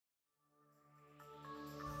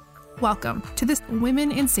Welcome to this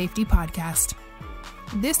Women in Safety podcast.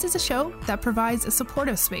 This is a show that provides a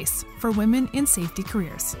supportive space for women in safety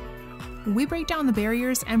careers. We break down the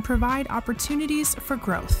barriers and provide opportunities for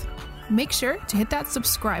growth. Make sure to hit that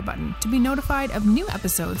subscribe button to be notified of new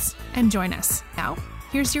episodes and join us. Now,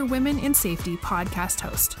 here's your Women in Safety podcast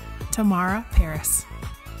host, Tamara Paris.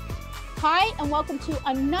 Hi, and welcome to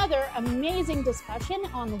another amazing discussion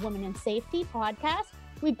on the Women in Safety podcast.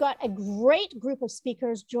 We've got a great group of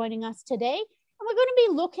speakers joining us today, and we're going to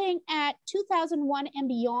be looking at 2001 and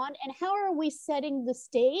beyond, and how are we setting the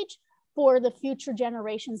stage for the future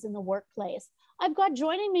generations in the workplace. I've got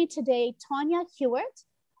joining me today, Tanya Hewitt,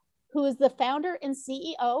 who is the founder and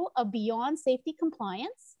CEO of Beyond Safety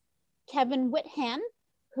Compliance, Kevin Whithan,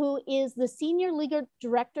 who is the Senior Legal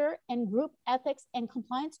Director and Group Ethics and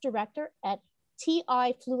Compliance Director at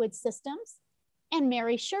TI Fluid Systems, and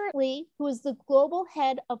Mary Shirley, who is the Global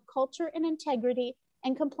Head of Culture and Integrity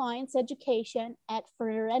and Compliance Education at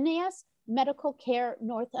Fresenius Medical Care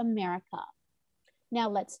North America. Now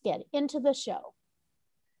let's get into the show.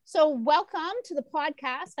 So welcome to the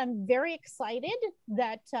podcast. I'm very excited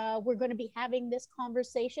that we're going to be having this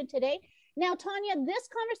conversation today. Now, Tanya, this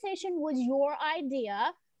conversation was your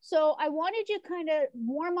idea. So I wanted you to kind of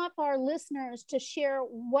warm up our listeners to share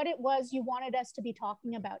what it was you wanted us to be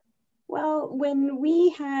talking about. Well, when we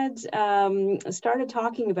had started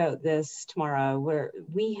talking about this, Tamara,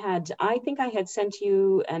 I think I had sent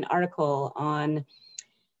you an article on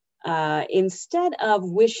instead of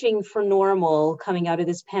wishing for normal coming out of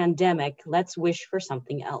this pandemic, let's wish for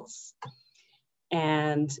something else.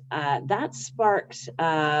 And that sparked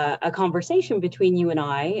a conversation between you and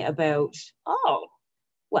I about,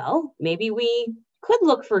 maybe we could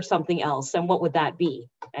look for something else, and what would that be?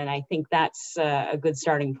 And I think that's a good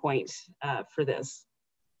starting point for this.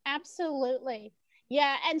 Absolutely.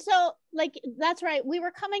 Yeah. And so that's right. We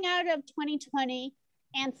were coming out of 2020,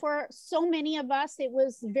 and for so many of us, it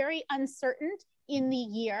was very uncertain in the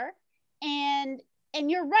year. And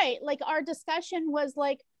you're right. Our discussion was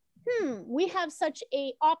we have such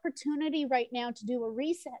a opportunity right now to do a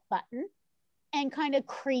reset button and kind of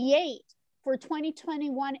create for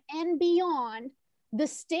 2021 and beyond the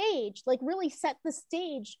stage, really set the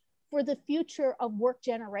stage for the future of work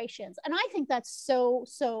generations. And I think that's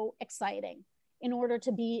so exciting in order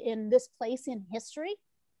to be in this place in history,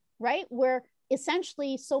 right? Where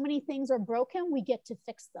essentially so many things are broken, we get to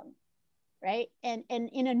fix them, right? And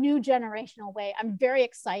in a new generational way. I'm very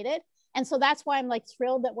excited. And so that's why I'm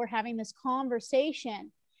thrilled that we're having this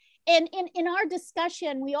conversation. And in our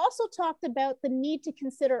discussion, we also talked about the need to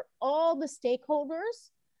consider all the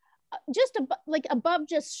stakeholders, just above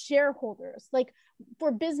just shareholders. For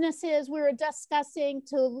businesses, we were discussing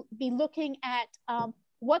to be looking at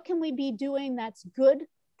what can we be doing that's good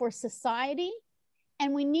for society,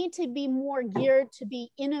 and we need to be more geared to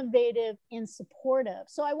be innovative and supportive.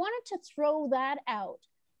 So I wanted to throw that out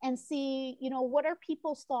and see, what are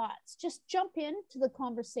people's thoughts? Just jump into the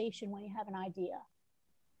conversation when you have an idea.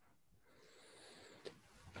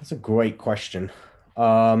 That's a great question.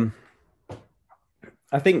 I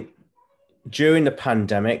think during the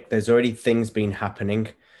pandemic, there's already things been happening.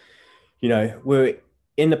 We're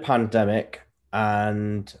in the pandemic,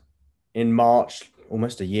 and in March,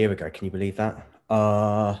 almost a year ago, can you believe that?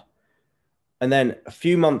 And then a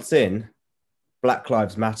few months in, Black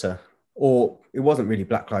Lives Matter, or it wasn't really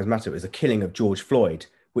Black Lives Matter, it was the killing of George Floyd,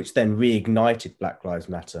 which then reignited Black Lives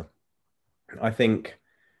Matter. I think,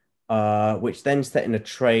 which then set in a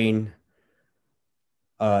train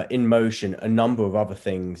in motion a number of other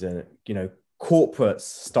things. And, corporates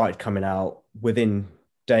started coming out within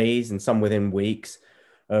days and some within weeks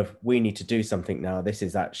of, we need to do something now. This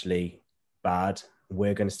is actually bad.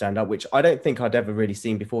 We're going to stand up, which I don't think I'd ever really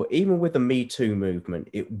seen before. Even with the Me Too movement,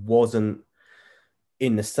 it wasn't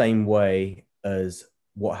in the same way as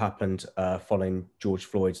what happened following George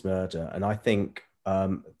Floyd's murder. And I think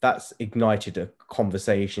that's ignited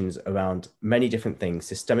conversations around many different things: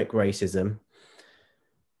 systemic racism,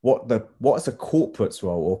 what's a corporate's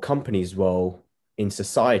role or company's role in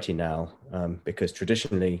society now, because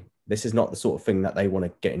traditionally this is not the sort of thing that they want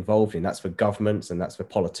to get involved in. That's for governments and that's for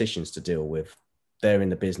politicians to deal with. They're in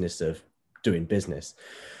the business of doing business,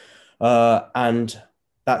 and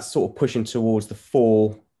that's sort of pushing towards the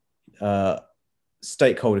full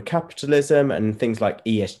stakeholder capitalism and things like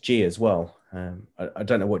ESG as well. I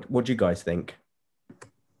don't know, what do you guys think?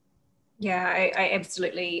 Yeah, I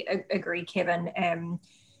absolutely agree, Kevin.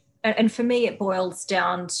 And for me, it boils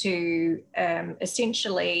down to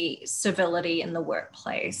essentially civility in the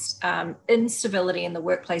workplace. Incivility in the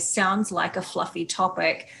workplace sounds like a fluffy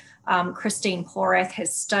topic, Christine Porath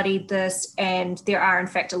has studied this, and there are, in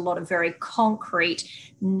fact, a lot of very concrete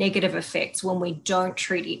negative effects when we don't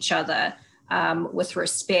treat each other with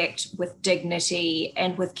respect, with dignity,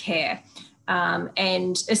 and with care.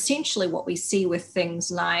 And essentially what we see with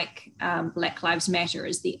things like Black Lives Matter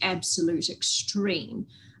is the absolute extreme.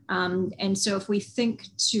 And so if we think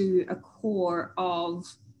to a core of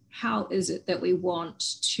how is it that we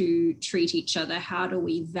want to treat each other, how do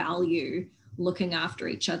we value looking after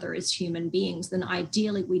each other as human beings, then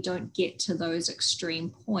ideally we don't get to those extreme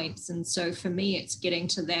points. And so for me, it's getting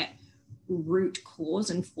to that root cause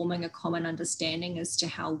and forming a common understanding as to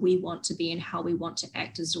how we want to be and how we want to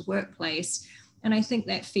act as a workplace. And I think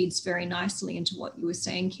that feeds very nicely into what you were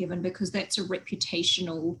saying, Kevin, because that's a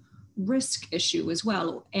reputational risk issue as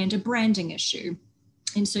well, and a branding issue.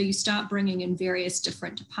 And so you start bringing in various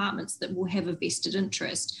different departments that will have a vested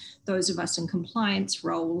interest. Those of us in compliance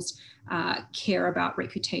roles care about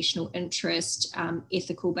reputational interest,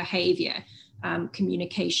 ethical behavior.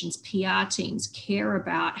 Communications PR teams care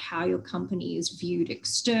about how your company is viewed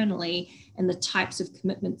externally and the types of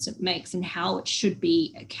commitments it makes and how it should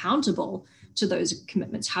be accountable to those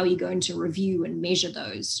commitments. How are you going to review and measure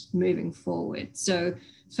those moving forward? So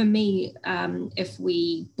for me, if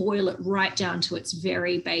we boil it right down to its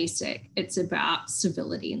very basic, it's about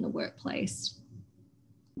civility in the workplace.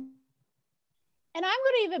 And I'm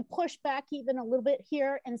going to even push back even a little bit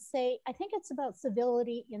here and say, I think it's about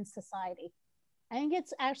civility in society. I think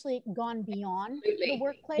it's actually gone beyond the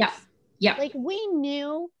workplace. Yeah. Yeah. Like we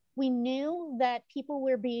knew that people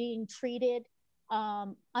were being treated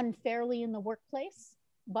unfairly in the workplace,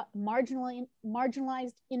 but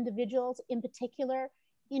marginalized individuals, in particular,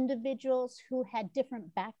 individuals who had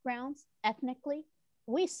different backgrounds ethnically,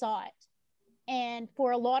 we saw it. And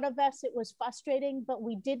for a lot of us, it was frustrating, but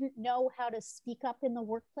we didn't know how to speak up in the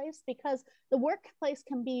workplace, because the workplace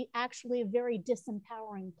can be actually a very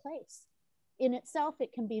disempowering place. In itself,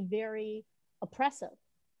 it can be very oppressive.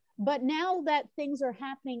 But now that things are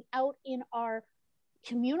happening out in our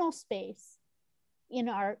communal space, in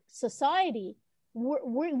our society,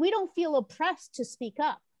 we don't feel oppressed to speak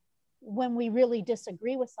up when we really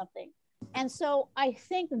disagree with something. And so I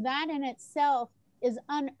think that in itself is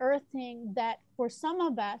unearthing that for some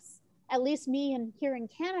of us, at least me and here in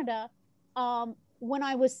Canada, when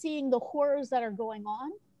I was seeing the horrors that are going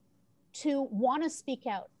on, to want to speak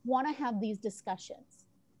out, want to have these discussions.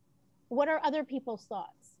 What are other people's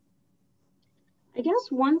thoughts? I guess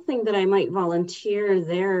one thing that I might volunteer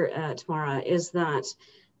there, Tamara, is that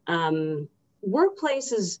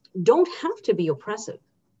workplaces don't have to be oppressive.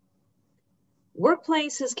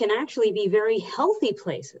 Workplaces can actually be very healthy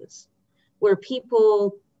places where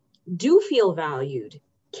people do feel valued,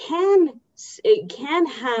 can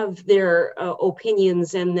have their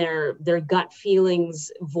opinions and their gut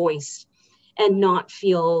feelings voiced, and not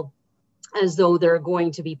feel as though they're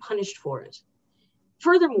going to be punished for it.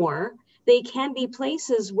 Furthermore, they can be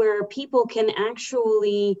places where people can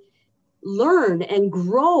actually learn and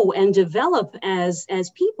grow and develop as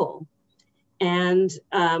people. And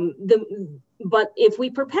but if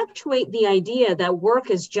we perpetuate the idea that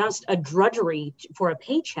work is just a drudgery for a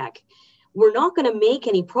paycheck, we're not going to make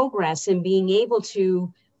any progress in being able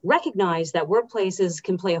to recognize that workplaces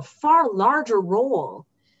can play a far larger role,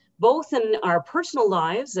 both in our personal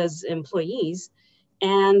lives as employees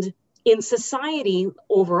and in society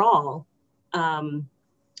overall,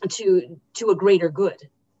 to a greater good.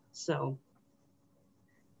 So.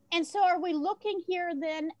 And so are we looking here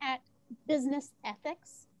then at business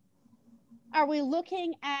ethics? Are we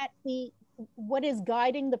looking at what is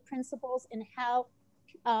guiding the principles in how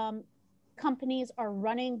companies are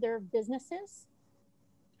running their businesses?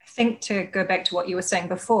 I think, to go back to what you were saying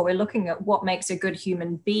before, we're looking at what makes a good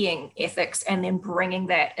human being ethics, and then bringing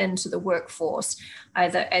that into the workforce,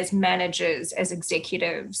 either as managers, as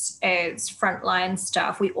executives, as frontline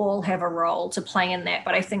staff. We all have a role to play in that.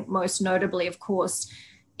 But I think most notably, of course,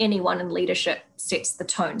 anyone in leadership sets the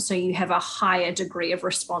tone. So you have a higher degree of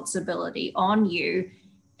responsibility on you.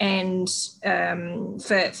 And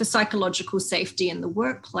for psychological safety in the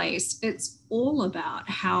workplace, it's all about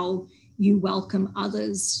how you welcome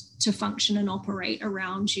others to function and operate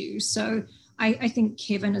around you. So I think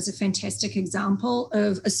Kevin is a fantastic example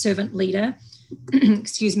of a servant leader,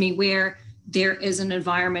 excuse me, where there is an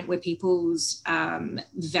environment where people's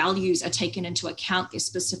values are taken into account. They're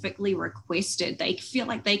specifically requested. They feel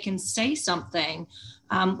like they can say something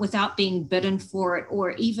without being bidden for it,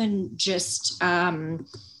 or even just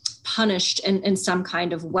punished in some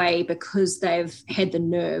kind of way because they've had the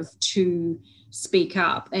nerve to speak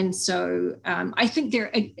up. And so I think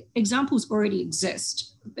examples already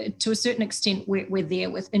exist to a certain extent, we're there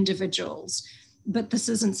with individuals, but this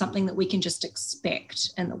isn't something that we can just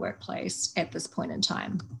expect in the workplace at this point in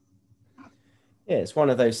time. Yeah, it's one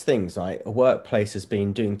of those things, like a workplace has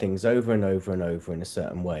been doing things over and over and over in a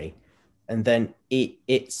certain way. And then it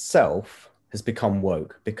itself has become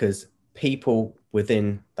woke because people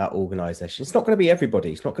within that organization, it's not going to be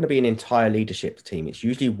everybody. It's not going to be an entire leadership team. It's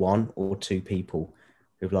usually one or two people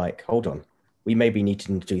who are like, hold on, we maybe need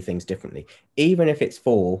to do things differently, even if it's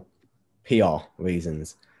for PR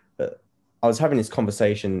reasons. But I was having this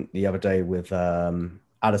conversation the other day with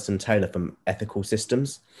Alison Taylor from Ethical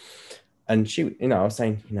Systems. And she, I was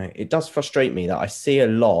saying, it does frustrate me that I see a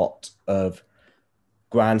lot of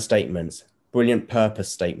grand statements, brilliant purpose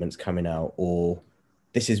statements coming out, or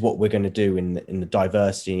this is what we're going to do in the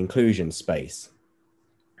diversity and inclusion space.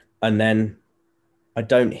 And then I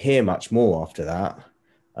don't hear much more after that.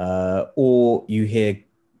 Or you hear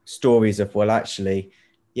stories of, well, actually,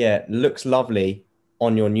 yeah, it looks lovely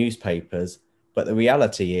on your newspapers, but the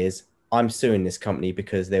reality is I'm suing this company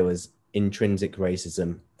because there was intrinsic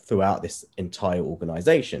racism throughout this entire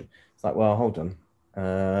organization. It's like, well, hold on.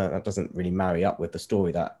 That doesn't really marry up with the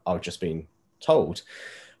story that I've just been told.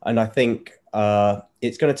 And I think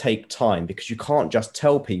it's going to take time because you can't just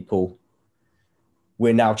tell people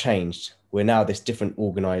we're now changed. We're now this different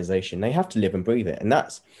organization. They have to live and breathe it. And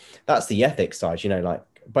that's the ethics side, like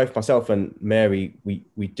both myself and Mary,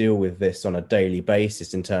 we deal with this on a daily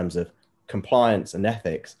basis in terms of compliance and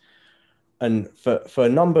ethics. And for a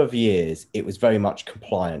number of years, it was very much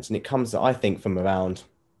compliance. And it comes, I think, from around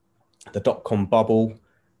the dot-com bubble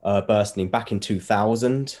bursting back in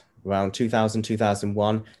 2000, around 2000,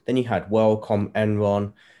 2001. Then you had WorldCom,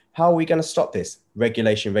 Enron. How are we going to stop this?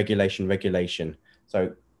 Regulation, regulation, regulation.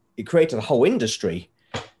 So it created a whole industry.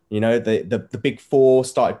 The big four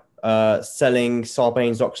started selling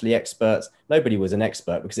Sarbanes-Oxley experts. Nobody was an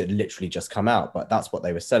expert because it had literally just come out, but that's what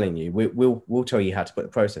they were selling you. We'll tell you how to put the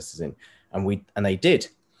processes in. And they did.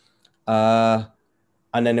 And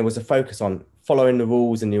then there was a focus on following the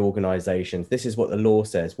rules in the organizations. This is what the law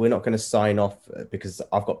says. We're not going to sign off because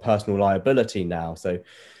I've got personal liability now. So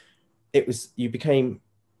you became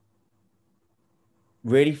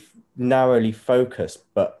really narrowly focused,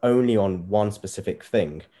 but only on one specific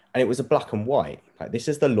thing. And it was a black and white. Like, this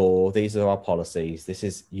is the law. These are our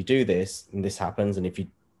policies. You do this and this happens. And if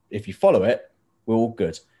you follow it, we're all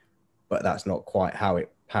good. But that's not quite how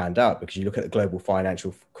it panned out, because you look at the global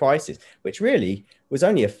financial crisis, which really was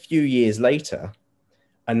only a few years later.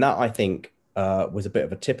 And that, I think, was a bit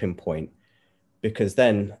of a tipping point, because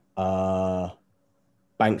then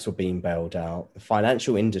banks were being bailed out. The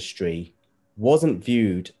financial industry wasn't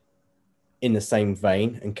viewed in the same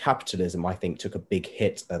vein, and capitalism, I think, took a big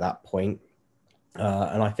hit at that point.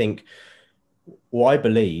 And I think, I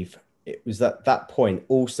believe it was at that point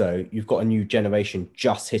also, you've got a new generation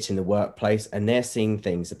just hitting the workplace, and they're seeing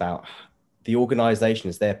things about the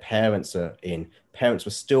organizations their parents are in. Parents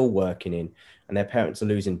were still working in, and their parents are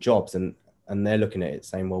losing jobs, and they're looking at it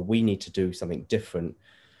saying, well, we need to do something different.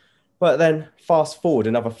 But then fast forward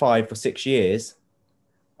another 5 or 6 years,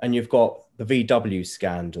 and you've got the VW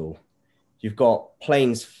scandal. You've got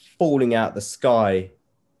planes falling out the sky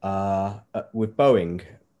with Boeing.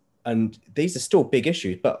 And these are still big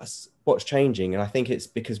issues, but what's changing? And I think it's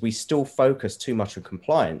because we still focus too much on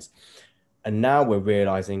compliance. And now we're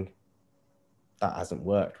realizing that hasn't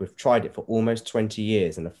worked. We've tried it for almost 20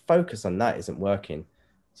 years and the focus on that isn't working.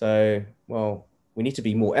 So, well, we need to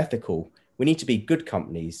be more ethical. We need to be good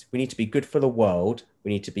companies. We need to be good for the world.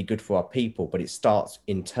 We need to be good for our people, but it starts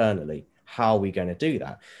internally. How are we going to do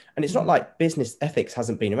that? And it's not like business ethics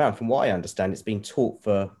hasn't been around. From what I understand, it's been taught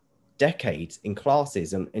for decades in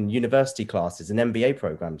classes and in university classes and MBA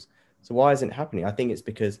programs. So why isn't it happening? I think it's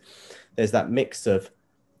because there's that mix of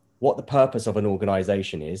what the purpose of an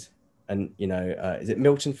organization is. And, is it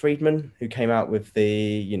Milton Friedman who came out with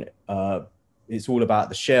the, it's all about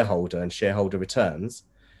the shareholder and shareholder returns.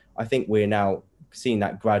 I think we're now seeing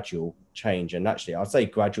that gradual change. And actually, I'd say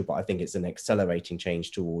gradual, but I think it's an accelerating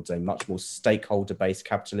change towards a much more stakeholder-based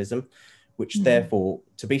capitalism, which therefore,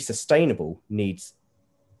 to be sustainable, needs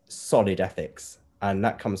solid ethics. And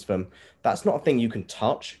that comes from, that's not a thing you can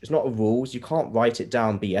touch. It's not a rules. You can't write it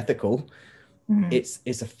down, be ethical.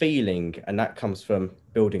 It's a feeling, and that comes from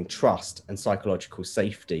building trust and psychological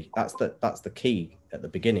safety. That's the key at the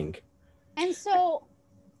beginning. And so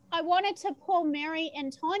I wanted to pull Mary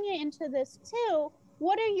and Tanya into this too.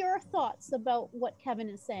 What are your thoughts about what Kevin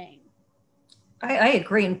is saying? I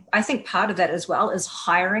agree. And I think part of that as well is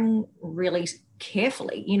hiring really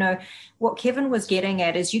carefully. You know, what Kevin was getting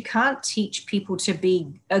at is you can't teach people to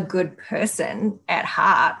be a good person at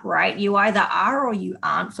heart, right? You either are or you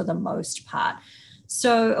aren't for the most part.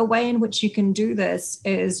 So a way in which you can do this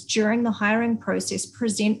is during the hiring process,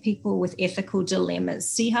 present people with ethical dilemmas,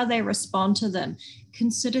 see how they respond to them,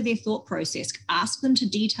 consider their thought process, ask them to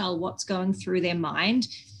detail what's going through their mind.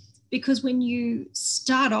 Because when you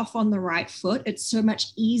start off on the right foot, it's so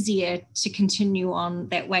much easier to continue on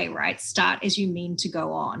that way, right? Start as you mean to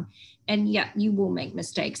go on. And yeah, you will make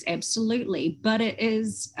mistakes, absolutely. But it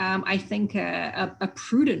is, I think, a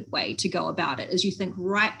prudent way to go about it is you think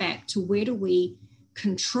right back to where do we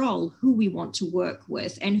control who we want to work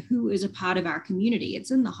with and who is a part of our community.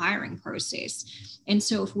 It's in the hiring process. And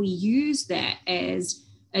so if we use that as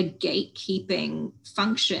a gatekeeping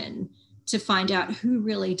function to find out who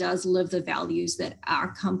really does live the values that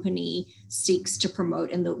our company seeks to promote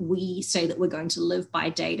and that we say that we're going to live by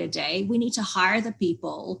day to day, we need to hire the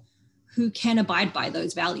people who can abide by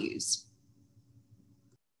those values.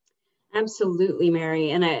 Absolutely,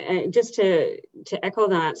 Mary. And I just to echo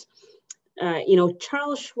that, you know,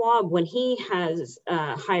 Charles Schwab, when he has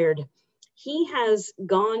hired, he has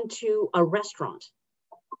gone to a restaurant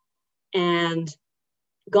and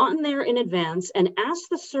gotten there in advance and asked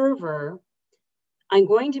the server, I'm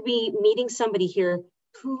going to be meeting somebody here,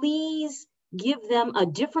 please give them a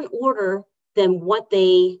different order than what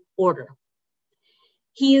they order.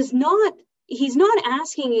 He's not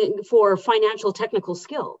asking for financial technical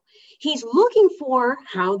skill. He's looking for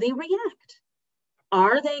how they react.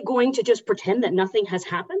 Are they going to just pretend that nothing has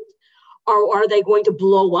happened? Or are they going to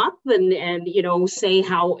blow up and you know, say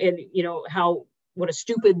how, and you know, how, what a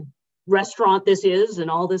stupid restaurant this is and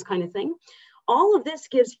all this kind of thing? All of this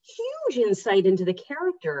gives huge insight into the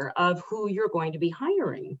character of who you're going to be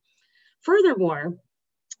hiring. Furthermore,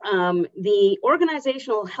 the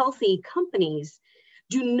organizational healthy companies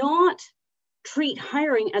do not treat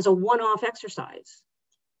hiring as a one-off exercise.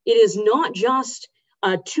 It is not just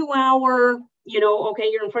a 2-hour, you know, okay,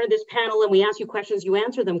 you're in front of this panel and we ask you questions, you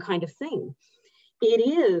answer them kind of thing. It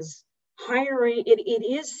is hiring, it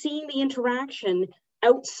is seeing the interaction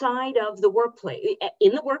outside of the workplace,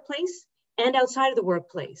 in the workplace and outside of the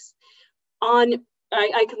workplace.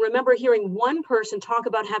 I can remember hearing one person talk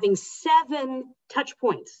about having 7 touch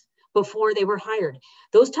points before they were hired.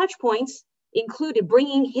 Those touch points included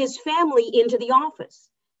bringing his family into the office,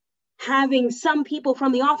 having some people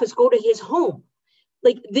from the office go to his home.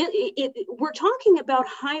 Like we're talking about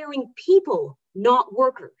hiring people, not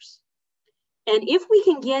workers. And if we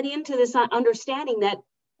can get into this understanding that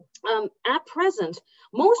at present,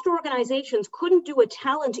 most organizations couldn't do a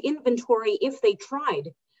talent inventory if they tried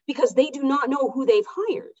because they do not know who they've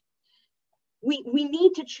hired. We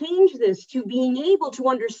need to change this to being able to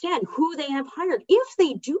understand who they have hired. If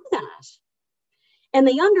they do that, and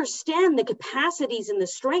they understand the capacities and the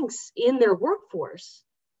strengths in their workforce,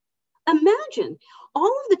 imagine all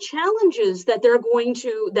of the challenges that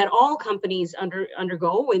that all companies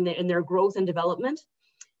undergo in their growth and development.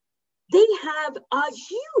 They have a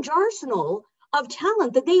huge arsenal of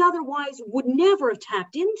talent that they otherwise would never have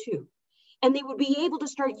tapped into. And they would be able to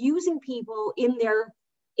start using people in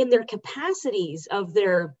their capacities of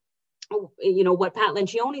their, you know, what Pat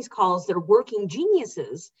Lencioni calls their working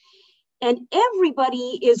geniuses. And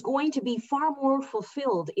everybody is going to be far more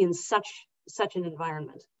fulfilled in such an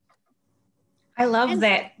environment. I love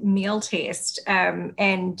that meal test.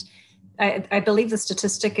 And I believe the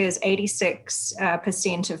statistic is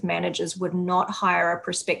 86% of managers would not hire a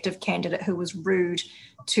prospective candidate who was rude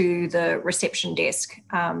to the reception desk.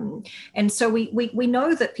 And so we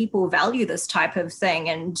know that people value this type of thing.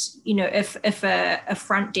 And, you know, if a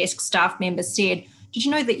front desk staff member said, did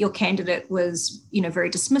you know that your candidate was, you know, very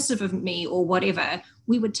dismissive of me or whatever,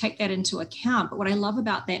 we would take that into account. But what I love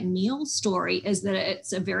about that meal story is that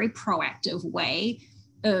it's a very proactive way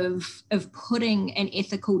of putting an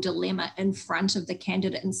ethical dilemma in front of the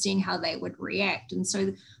candidate and seeing how they would react. And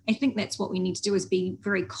so I think that's what we need to do, is be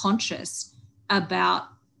very conscious about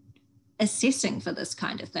assessing for this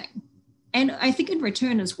kind of thing. And I think in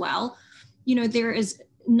return as well, you know, there is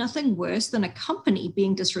nothing worse than a company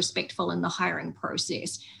being disrespectful in the hiring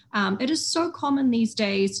process. It is so common these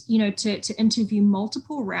days, you know, to interview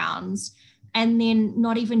multiple rounds and then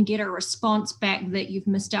not even get a response back that you've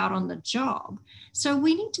missed out on the job. So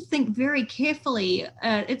we need to think very carefully.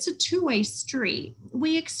 It's a two-way street.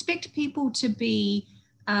 We expect people to be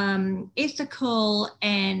ethical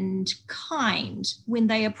and kind when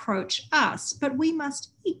they approach us, but we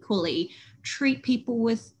must equally treat people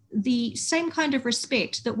with the same kind of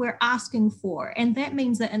respect that we're asking for. And that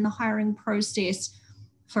means that in the hiring process,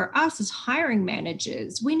 for us as hiring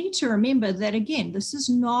managers, we need to remember that, again, this is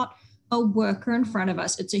not a worker in front of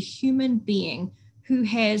us. It's a human being who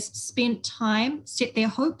has spent time, set their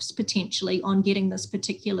hopes potentially on getting this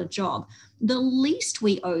particular job. The least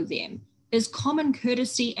we owe them is common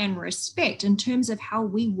courtesy and respect in terms of how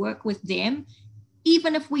we work with them,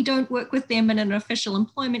 even if we don't work with them in an official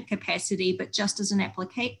employment capacity, but just as an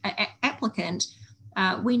applicant,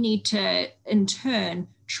 we need to, in turn,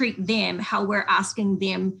 treat them how we're asking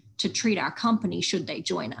them to treat our company should they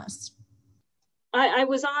join us. I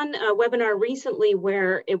was on a webinar recently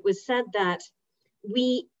where it was said that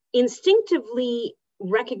we instinctively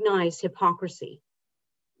recognize hypocrisy.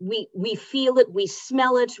 We feel it, we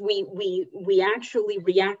smell it, we actually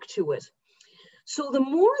react to it. So the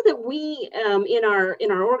more that we in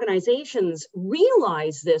our organizations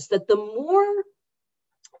realize this, that the more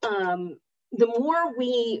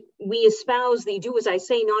we espouse the do as I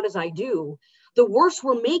say, not as I do, the worse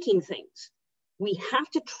we're making things. We have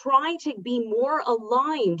to try to be more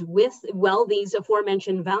aligned with, well, these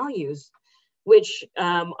aforementioned values, which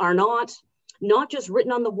are not just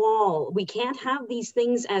written on the wall. We can't have these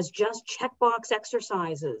things as just checkbox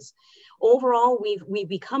exercises. Overall, we've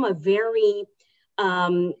become a very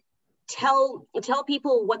tell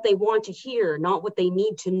people what they want to hear, not what they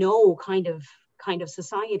need to know kind of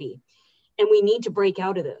society. And we need to break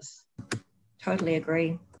out of this. Totally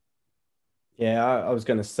agree. Yeah, I was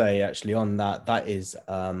going to say actually on that is,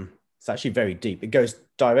 it's actually very deep. It goes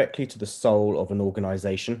directly to the soul of an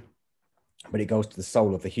organization, but it goes to the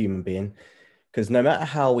soul of the human being, because no matter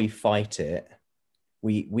how we fight it,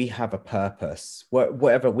 we have a purpose,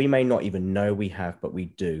 whatever we may not even know we have, but we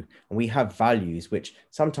do. And we have values, which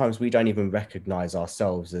sometimes we don't even recognize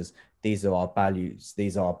ourselves as these are our values,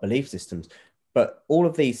 these are our belief systems. But all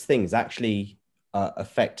of these things actually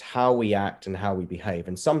affect how we act and how we behave.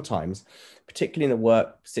 And sometimes, particularly in a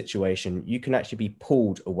work situation, you can actually be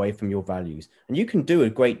pulled away from your values, and you can do a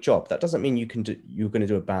great job. That doesn't mean you're going to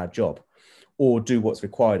do a bad job or do what's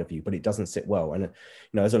required of you, but it doesn't sit well. And,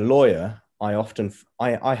 as a lawyer, I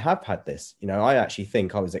have had this, I actually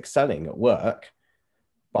think I was excelling at work,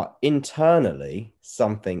 but internally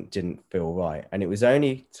something didn't feel right. And it was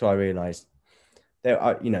only till I realized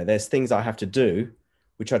there's things I have to do,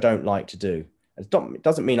 which I don't like to do. It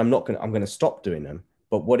doesn't mean I'm going to stop doing them,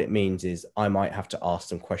 but what it means is I might have to ask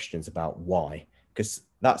some questions about why, because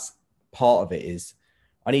that's part of it is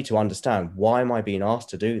I need to understand, why am I being asked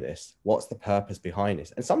to do this? What's the purpose behind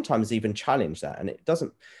this? And sometimes even challenge that. And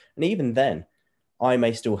even then I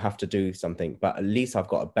may still have to do something, but at least I've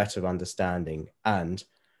got a better understanding. And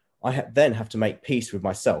I then have to make peace with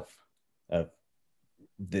myself.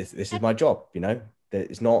 This is my job.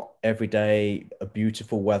 It's not every day a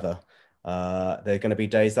beautiful weather. There are going to be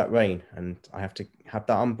days that rain, and I have to have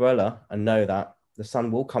that umbrella and know that the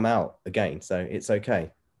sun will come out again. So it's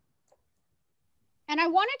okay. And I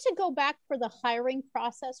wanted to go back for the hiring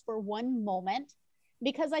process for one moment,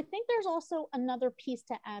 because I think there's also another piece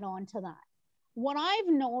to add on to that. What I've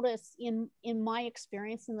noticed in my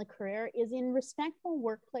experience in the career is, in respectful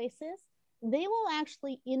workplaces, they will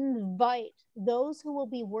actually invite those who will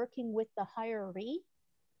be working with the hiree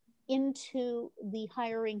into the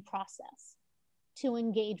hiring process to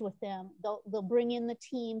engage with them. They'll bring in the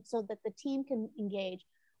team so that the team can engage.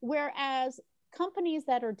 Whereas companies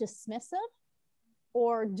that are dismissive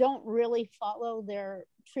or don't really follow their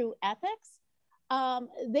true ethics,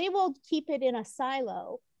 they will keep it in a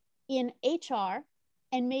silo in HR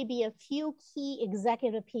and maybe a few key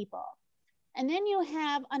executive people. And then you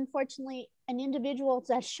have, unfortunately, an individual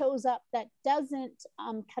that shows up that doesn't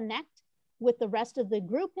connect with the rest of the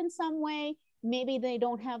group in some way. Maybe they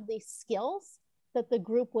don't have the skills that the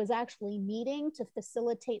group was actually needing to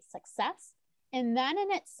facilitate success. And that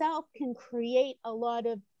in itself can create a lot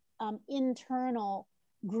of internal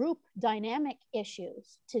group dynamic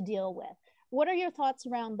issues to deal with. What are your thoughts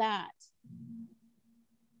around that?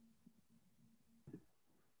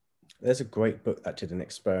 There's a great book that did an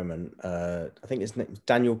experiment. I think his name is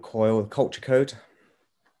Daniel Coyle, Culture Code.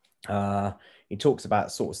 He talks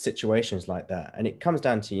about sort of situations like that. And it comes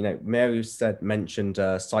down to, Mary mentioned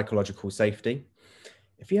psychological safety.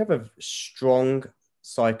 If you have a strong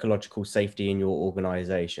psychological safety in your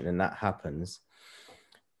organization and that happens,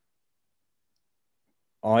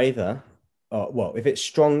 if it's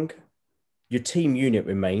strong, your team unit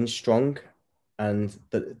remains strong, and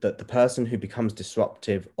the person who becomes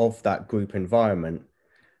disruptive of that group environment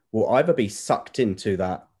will either be sucked into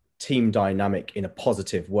that team dynamic in a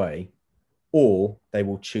positive way, or they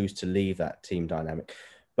will choose to leave that team dynamic.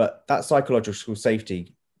 But that psychological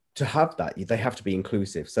safety to have that, they have to be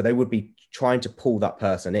inclusive. So they would be trying to pull that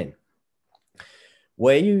person in.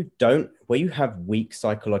 Where you have weak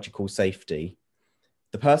psychological safety,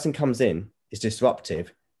 the person comes in, is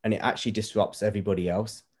disruptive, and it actually disrupts everybody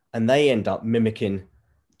else. And they end up mimicking,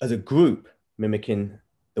 as a group, mimicking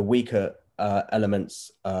the weaker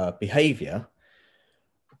elements' behavior.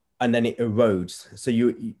 And then it erodes. So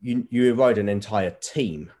you erode an entire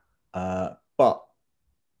team. But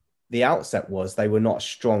the outset was they were not a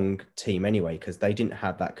strong team anyway, because they didn't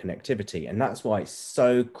have that connectivity. And that's why it's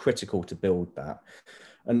so critical to build that.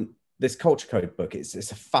 And this Culture Code book, it's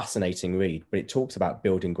a fascinating read, but it talks about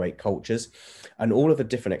building great cultures and all of the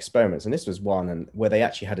different experiments. And this was one and where they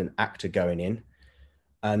actually had an actor going in,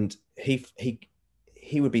 and he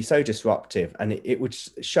would be so disruptive, and it would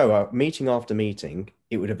show up meeting after meeting.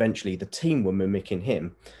 It would eventually, the team were mimicking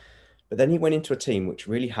him. But then he went into a team which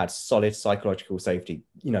really had solid psychological safety,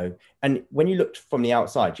 and when you looked from the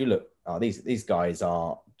outside, you look, oh, these guys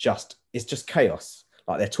are it's just chaos.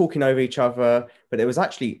 Like they're talking over each other, but there was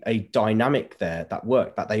actually a dynamic there that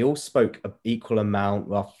worked, that they all spoke an equal amount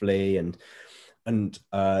roughly, and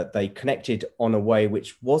they connected on a way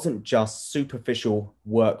which wasn't just superficial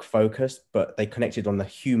work focused, but they connected on the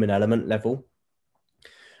human element level.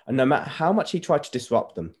 And no matter how much he tried to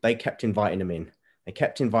disrupt them, they kept inviting him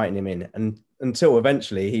in. And until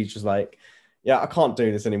eventually he's just like, yeah, I can't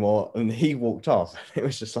do this anymore. And he walked off. It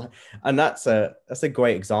was just like, and that's a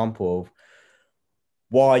great example of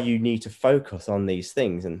why you need to focus on these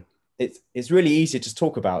things. And it's really easy to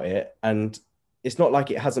talk about it. And it's not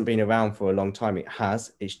like it hasn't been around for a long time. It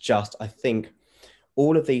has. It's just, I think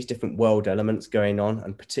all of these different world elements going on,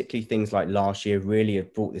 and particularly things like last year, really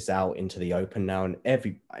have brought this out into the open now. And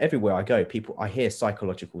everywhere I go, I hear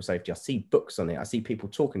psychological safety. I see books on it. I see people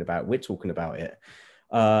talking about it. We're talking about it.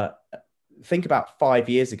 Think about 5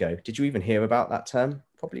 years ago. Did you even hear about that term?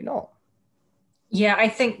 Probably not. Yeah, I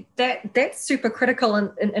think that's super critical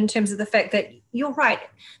in terms of the fact that you're right.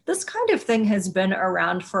 This kind of thing has been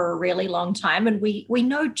around for a really long time. And we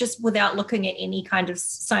know, just without looking at any kind of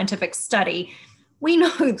scientific study, we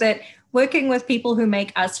know that working with people who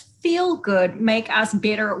make us feel good, make us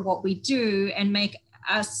better at what we do, and make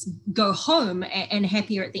us go home and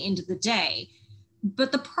happier at the end of the day.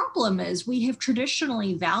 But the problem is we have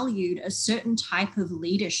traditionally valued a certain type of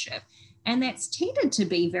leadership, and that's tended to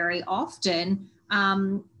be very often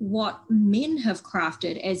what men have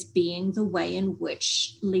crafted as being the way in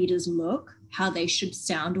which leaders look, how they should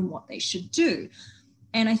sound, and what they should do.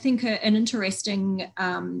 And I think an interesting,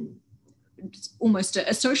 almost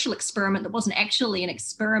a social experiment that wasn't actually an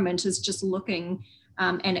experiment is just looking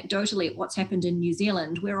anecdotally at what's happened in New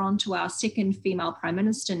Zealand. We're on to our second female prime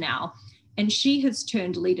minister now, and she has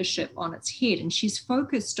turned leadership on its head, and she's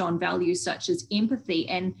focused on values such as empathy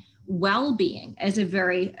and well-being as a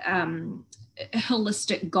very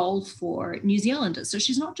holistic goal for New Zealanders. So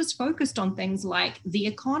she's not just focused on things like the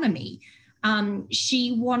economy.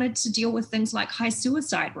 She wanted to deal with things like high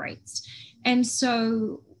suicide rates. And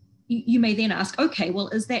so you may then ask, okay, well,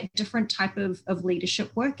 is that different type of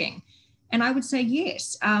leadership working? And I would say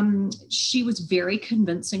yes. She was very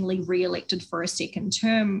convincingly re-elected for a second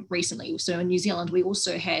term recently. So in New Zealand, we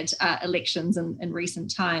also had elections in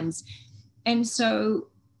recent times. And so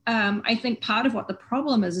I think part of what the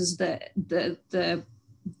problem is that the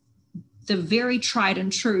very tried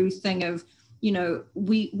and true thing of,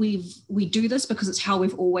 we do this because it's how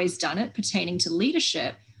we've always done it pertaining to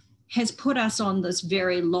leadership, has put us on this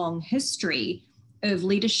very long history of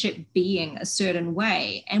leadership being a certain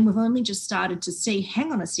way. And we've only just started to see,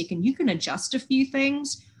 hang on a second, you can adjust a few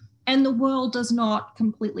things and the world does not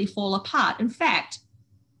completely fall apart. In fact,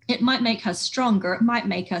 it might make us stronger, it might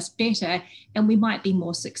make us better, and we might be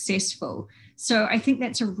more successful. So I think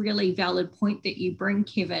that's a really valid point that you bring,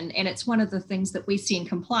 Kevin. And it's one of the things that we see in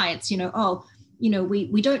compliance, we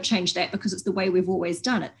don't change that because it's the way we've always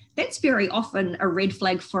done it. That's very often a red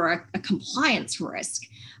flag for a compliance risk.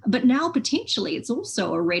 But now potentially it's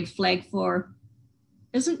also a red flag for,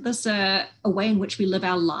 isn't this a way in which we live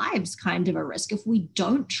our lives kind of a risk? If we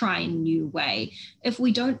don't try a new way, if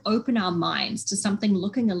we don't open our minds to something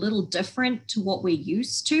looking a little different to what we're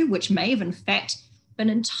used to, which may have in fact been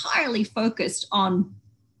entirely focused on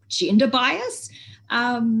gender bias,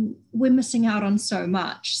 we're missing out on so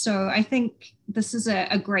much. So I think this is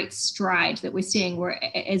a great stride that we're seeing where,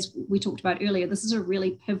 as we talked about earlier, this is a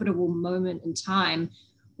really pivotal moment in time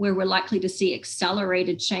where we're likely to see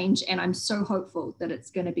accelerated change. And I'm so hopeful that it's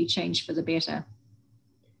going to be change for the better.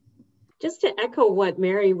 Just to echo what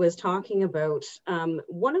Mary was talking about,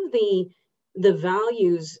 one of the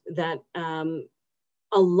values that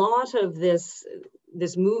a lot of this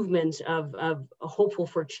movement of hopeful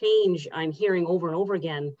for change I'm hearing over and over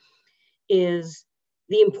again is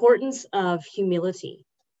the importance of humility.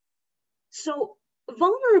 So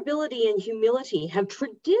vulnerability and humility have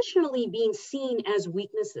traditionally been seen as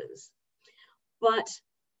weaknesses, but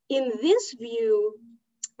in this view,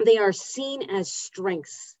 they are seen as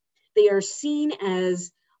strengths. They are seen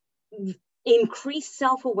as increased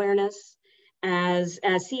self-awareness, as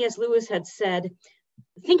C.S. Lewis had said,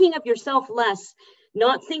 thinking of yourself less,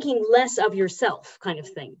 not thinking less of yourself, kind of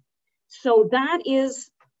thing. So that is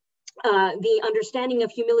the understanding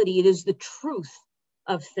of humility. It is the truth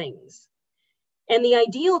of things. And the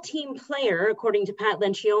ideal team player, according to Pat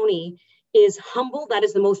Lencioni, is humble. That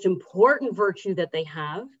is the most important virtue that they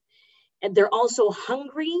have. And they're also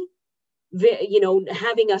hungry,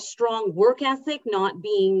 having a strong work ethic, not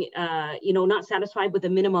being, not satisfied with the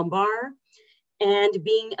minimum bar, and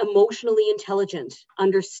being emotionally intelligent,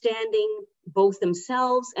 understanding both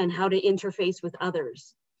themselves and how to interface with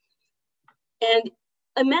others. And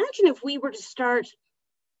imagine if we were to start,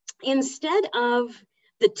 instead of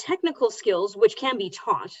the technical skills, which can be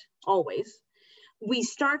taught always, we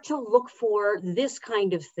start to look for this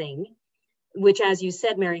kind of thing, which, as you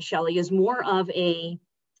said, Mary Shelley, is more of a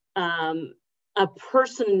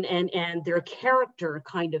person and their character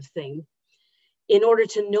kind of thing, in order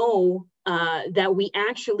to know that we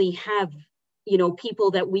actually have,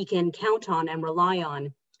 people that we can count on and rely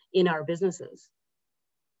on in our businesses.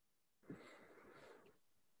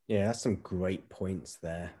 Yeah, that's some great points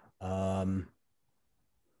there. I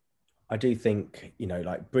do think,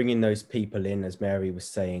 like bringing those people in, as Mary was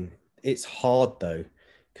saying, it's hard though,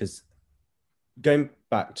 because going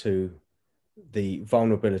back to the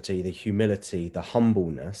vulnerability, the humility, the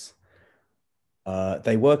humbleness,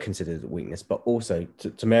 they were considered a weakness, but also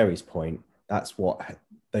to Mary's point, that's what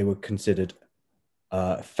they were considered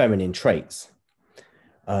feminine traits.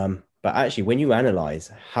 But actually, when you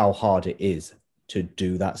analyze how hard it is to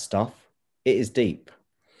do that stuff, it is deep.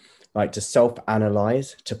 Like to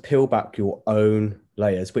self-analyze, to peel back your own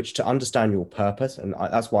layers, which to understand your purpose. And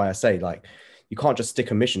that's why I say, like, you can't just stick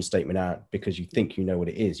a mission statement out because you think you know what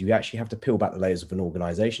it is. You actually have to peel back the layers of an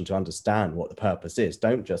organization to understand what the purpose is.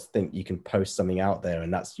 Don't just think you can post something out there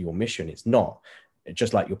and that's your mission. It's not. It's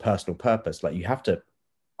just like your personal purpose. Like, you have to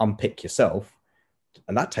unpick yourself,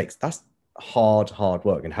 and that's hard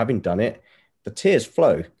work. And having done it, the tears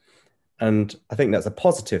flow. And I think that's a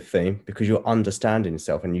positive thing, because you're understanding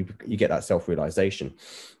yourself and you get that self-realization.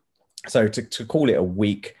 So to call it a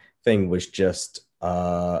weak thing was just,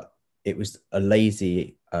 it was a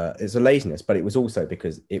laziness, but it was also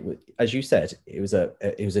because it was, as you said, it was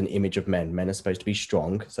an image of men. Men are supposed to be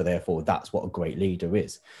strong. So therefore that's what a great leader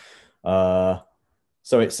is. So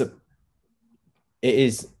it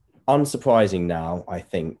is unsurprising now, I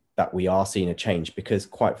think, that we are seeing a change, because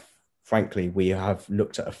quite frankly, we have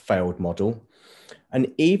looked at a failed model,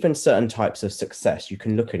 and even certain types of success, you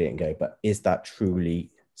can look at it and go, but is that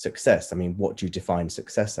truly success? I mean, what do you define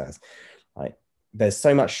success as? Like, there's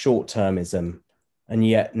so much short-termism, and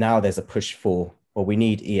yet now there's a push for, well, we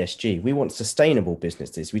need ESG. We want sustainable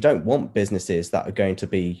businesses. We don't want businesses that are going to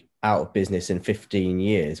be out of business in 15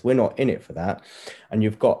 years. We're not in it for that. And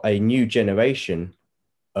you've got a new generation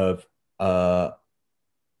of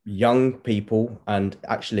young people, and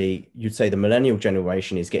actually you'd say the millennial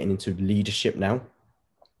generation is getting into leadership now.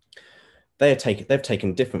 They've taken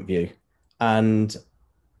a different view, and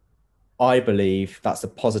I believe that's a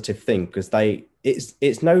positive thing, because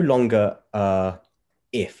it's no longer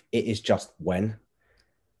if, it is just when.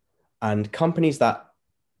 And companies that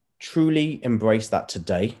truly embrace that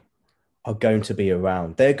today are going to be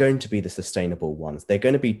around. They're going to be the sustainable ones. They're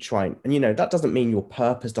going to be trying, and that doesn't mean your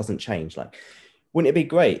purpose doesn't change. Like, wouldn't it be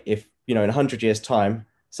great if, in 100 years' time,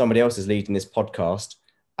 somebody else is leading this podcast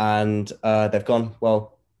and they've gone,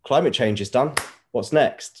 well, climate change is done. What's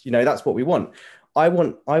next? That's what we want. I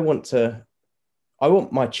want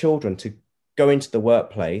my children to go into the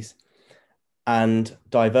workplace, and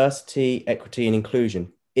diversity, equity, and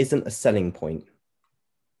inclusion isn't a selling point.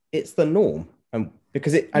 It's the norm, and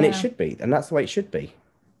it should be, and that's the way it should be.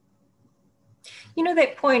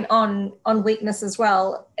 That point on weakness as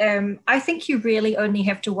well. I think you really only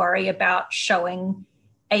have to worry about showing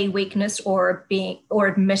a weakness or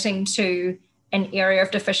admitting to an area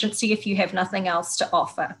of deficiency if you have nothing else to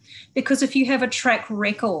offer. Because if you have a track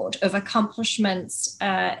record of accomplishments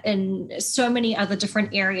in so many other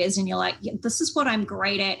different areas, and you're like, yeah, this is what I'm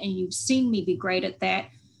great at, and you've seen me be great at that.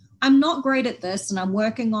 I'm not great at this and I'm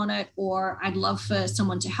working on it, or I'd love for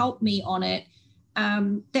someone to help me on it.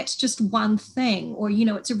 That's just one thing, or,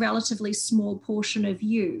 it's a relatively small portion of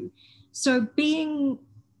you. So being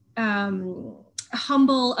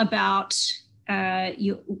humble about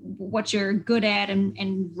what you're good at,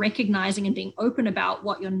 and recognizing and being open about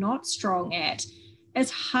what you're not strong at. As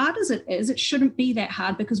hard as it is, it shouldn't be that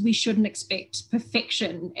hard, because we shouldn't expect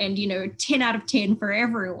perfection and 10 out of 10 for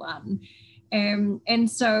everyone. And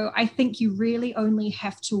so I think you really only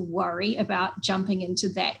have to worry about jumping into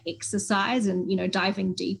that exercise and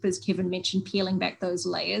diving deep, as Kevin mentioned, peeling back those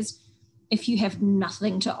layers, if you have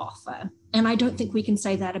nothing to offer. And I don't think we can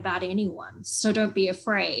say that about anyone. So don't be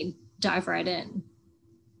afraid. Dive right in.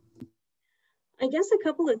 I guess a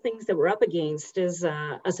couple of things that we're up against is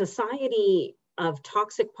a society of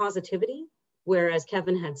toxic positivity, where, as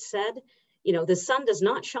Kevin had said, the sun does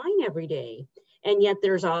not shine every day. And yet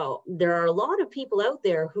there are a lot of people out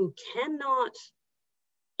there who cannot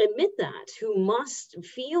admit that, who must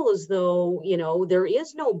feel as though, there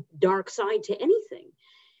is no dark side to anything.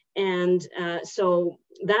 And so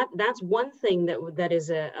that's one thing that is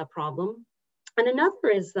a problem. And another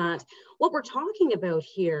is that what we're talking about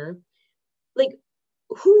here, like,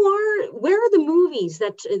 where are the movies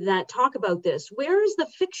that talk about this? Where is the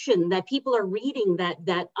fiction that people are reading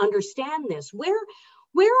that understand this? Where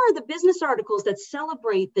are the business articles that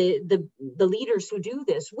celebrate the leaders who do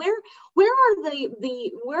this? Where are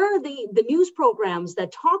the news programs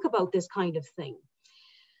that talk about this kind of thing?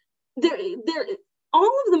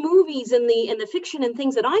 All of the movies and the fiction and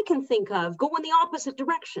things that I can think of go in the opposite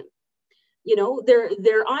direction.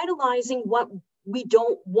 They're idolizing what we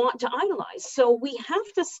don't want to idolize. So we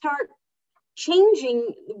have to start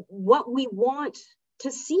changing what we want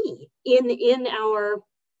to see in our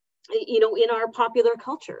popular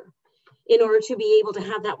culture, in order to be able to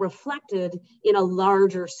have that reflected in a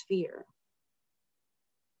larger sphere.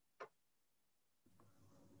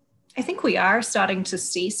 I think we are starting to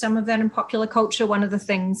see some of that in popular culture. One of the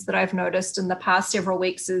things that I've noticed in the past several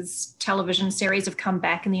weeks is television series have come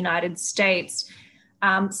back in the United States.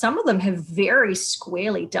 Some of them have very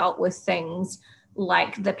squarely dealt with things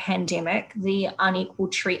like the pandemic, the unequal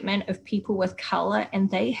treatment of people with color, and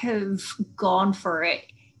they have gone for it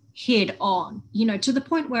head on, to the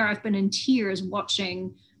point where I've been in tears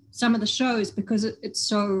watching some of the shows because it's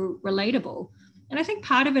so relatable. And I think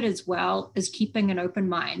part of it as well is keeping an open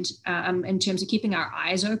mind in terms of keeping our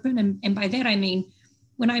eyes open. And by that, I mean,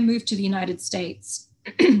 when I moved to the United States,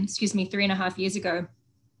 3.5 years ago,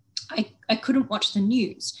 I couldn't watch the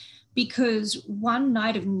news because one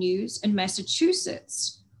night of news in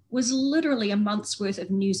Massachusetts was literally a month's worth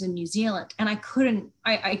of news in New Zealand. And I couldn't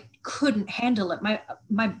handle it.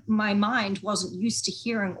 My mind wasn't used to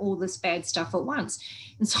hearing all this bad stuff at once.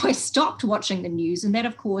 And so I stopped watching the news. And that,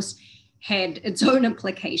 of course, had its own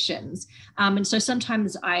implications. And so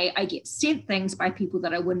sometimes I get sent things by people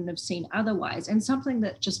that I wouldn't have seen otherwise. And something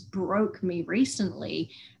that just broke me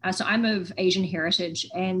recently. So I'm of Asian heritage,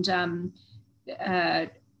 and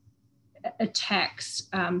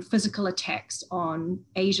physical attacks on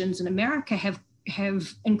Asians in America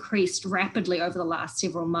have increased rapidly over the last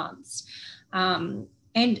several months. And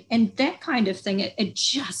that kind of thing, it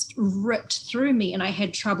just ripped through me, and I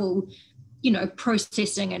had trouble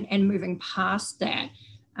processing and moving past that.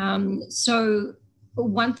 So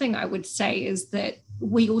one thing I would say is that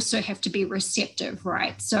we also have to be receptive,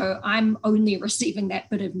 right? So I'm only receiving that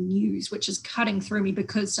bit of news, which is cutting through me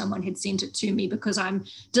because someone had sent it to me, because I'm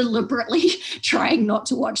deliberately trying not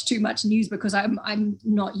to watch too much news because I'm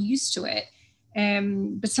not used to it.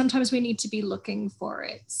 But sometimes we need to be looking for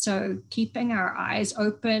it. So keeping our eyes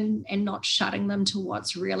open and not shutting them to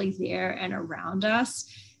what's really there and around us.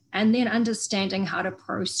 And then understanding how to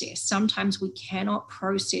process. Sometimes we cannot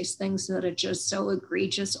process things that are just so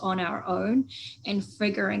egregious on our own, and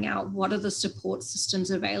figuring out what are the support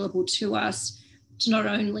systems available to us to not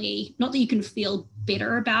that you can feel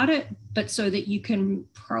better about it, but so that you can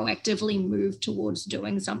proactively move towards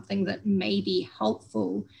doing something that may be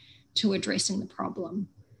helpful to addressing the problem.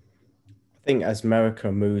 I think as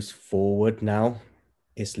America moves forward now,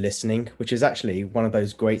 is listening, which is actually one of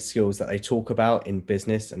those great skills that they talk about in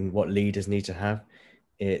business and what leaders need to have.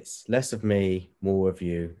 It's less of me, more of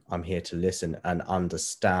you. I'm here to listen and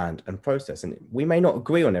understand and process. And we may not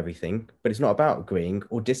agree on everything, but it's not about agreeing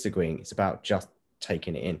or disagreeing. It's about just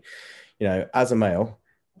taking it in. As a male,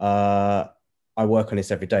 I work on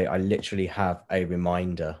this every day. I literally have a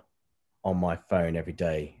reminder on my phone every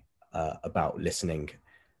day about listening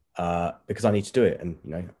because I need to do it.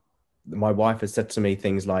 And, my wife has said to me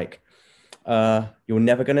things like, you're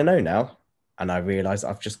never going to know now. And I realized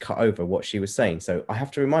I've just cut over what she was saying. So I have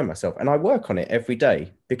to remind myself, and I work on it every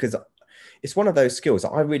day because it's one of those skills that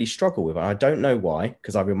I really struggle with. And I don't know why,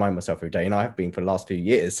 because I remind myself every day, and I have been for the last few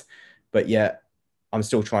years, but yet I'm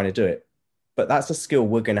still trying to do it. but that's a skill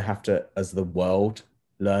we're going to have to, as the world,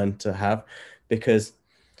 learn to have, because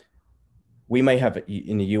we may have,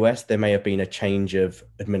 in the US, there may have been a change of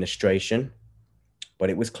administration,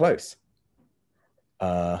 but it was close.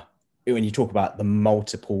 When you talk about the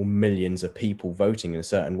multiple millions of people voting in a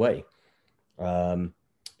certain way. In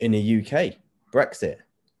the UK, Brexit,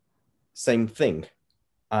 same thing.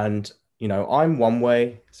 And, you know, I'm one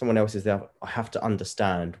way, someone else is the other. I have to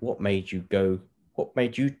understand what made you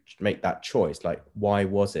make that choice? Like, why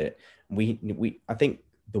was it? I think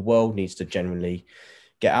the world needs to generally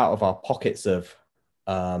get out of our pockets of,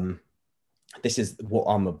 this is what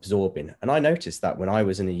I'm absorbing. And I noticed that when I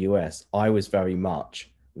was in the US, I was very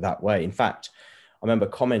much that way. In fact, I remember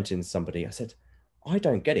commenting to somebody, I said, I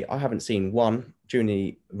don't get it. I haven't seen one during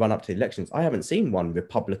the run up to the elections. I haven't seen one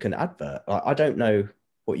Republican advert. I don't know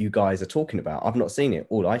what you guys are talking about. I've not seen it.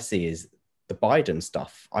 All I see is the Biden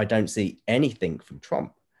stuff. I don't see anything from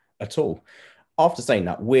Trump at all. After saying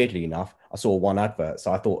that, weirdly enough, I saw one advert.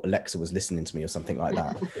 So I thought Alexa was listening to me or something like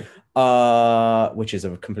that, which is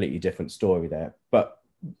a completely different story there. But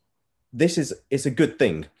it's a good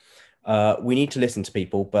thing. We need to listen to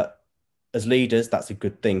people, but as leaders, that's a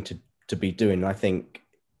good thing to be doing. I think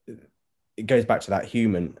it goes back to that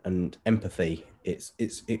human and empathy.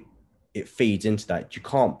 It feeds into that. You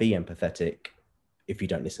can't be empathetic if you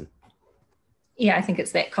don't listen. Yeah, I think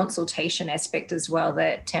it's that consultation aspect as well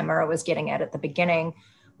that Tamara was getting at the beginning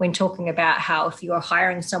when talking about how if you're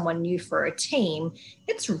hiring someone new for a team,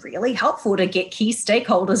 it's really helpful to get key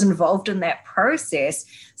stakeholders involved in that process.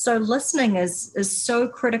 So listening is so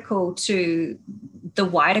critical to the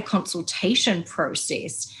wider consultation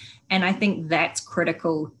process. And I think that's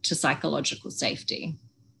critical to psychological safety.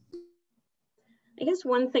 I guess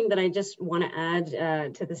one thing that I just want to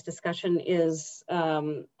add to this discussion is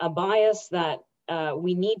a bias that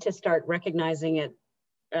we need to start recognizing it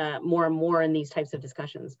more and more in these types of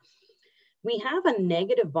discussions. We have a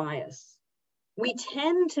negative bias. We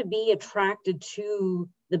tend to be attracted to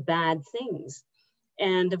the bad things.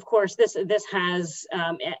 And of course, this has,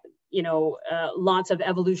 lots of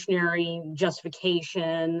evolutionary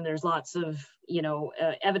justification. There's lots of,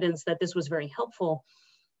 evidence that this was very helpful.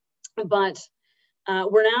 But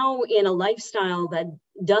we're now in a lifestyle that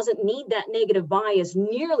doesn't need that negative bias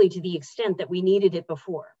nearly to the extent that we needed it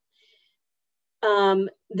before.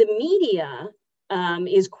 The media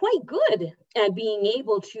is quite good at being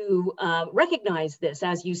able to recognize this.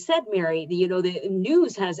 As you said, Mary, the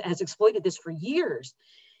news has exploited this for years.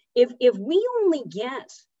 If we only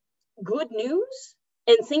get good news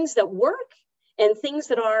and things that work and things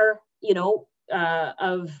that are,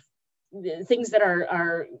 things that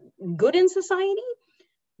are good in society,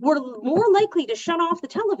 we're more likely to shut off the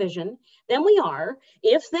television than we are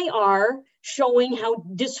if they are showing how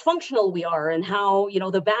dysfunctional we are and how,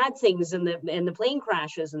 the bad things and the plane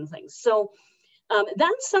crashes and things. So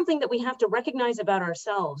that's something that we have to recognize about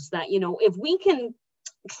ourselves, that, if we can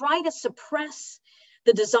try to suppress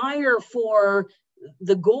the desire for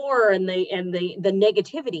the gore and the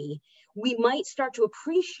negativity, we might start to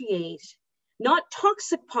appreciate not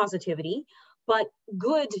toxic positivity, but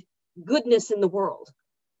goodness in the world.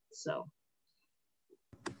 So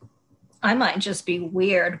I might just be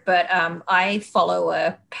weird, but I follow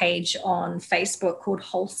a page on Facebook called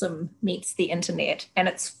Wholesome Meets the Internet, and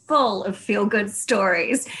it's full of feel-good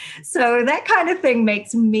stories. So that kind of thing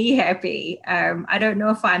makes me happy. I don't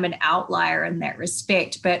know if I'm an outlier in that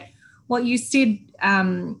respect, but what you said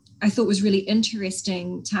I thought was really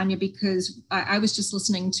interesting, Tanya, because I was just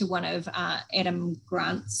listening to one of Adam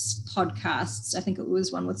Grant's podcasts. I think it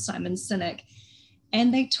was one with Simon Sinek.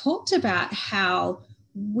 And they talked about how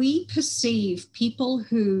we perceive people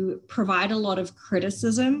who provide a lot of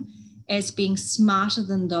criticism as being smarter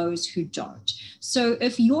than those who don't. So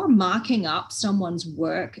if you're marking up someone's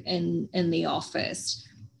work in the office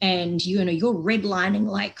and you're redlining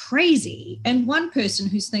like crazy, and one person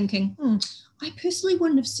who's thinking, I personally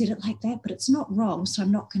wouldn't have said it like that, but it's not wrong, so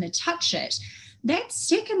I'm not going to touch it. That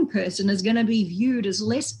second person is going to be viewed as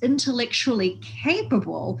less intellectually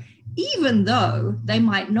capable, even though they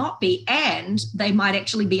might not be, and they might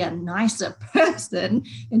actually be a nicer person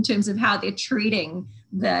in terms of how they're treating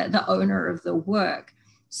the owner of the work.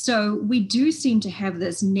 So we do seem to have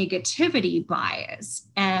this negativity bias.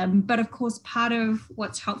 But of course, part of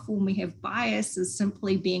what's helpful when we have bias is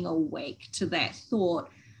simply being awake to that thought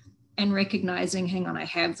and recognizing, hang on, I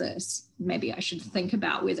have this. Maybe I should think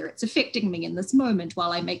about whether it's affecting me in this moment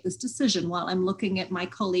while I make this decision, while I'm looking at my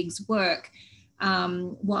colleague's work,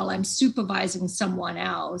 while I'm supervising someone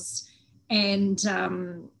else. And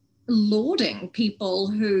lauding people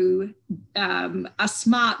who are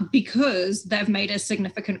smart because they've made a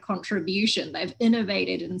significant contribution. They've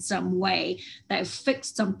innovated in some way. They've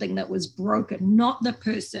fixed something that was broken, not the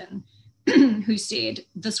person who said,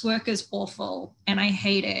 this work is awful and I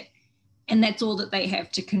hate it. And that's all that they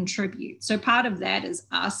have to contribute. So part of that is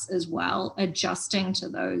us as well, adjusting to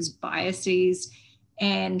those biases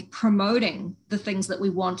and promoting the things that we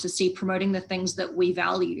want to see, promoting the things that we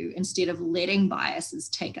value instead of letting biases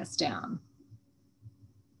take us down.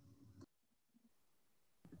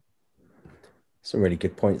 Some really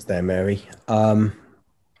good points there, Mary. On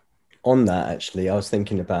that, actually, I was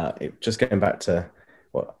thinking about it, just going back to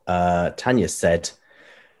what Tanya said,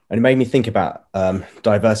 and it made me think about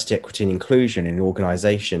diversity, equity, and inclusion in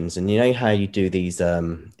organizations. And you know how you do these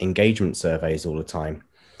engagement surveys all the time?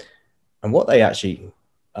 And what they actually,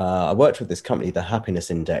 I worked with this company, the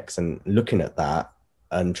Happiness Index, and looking at that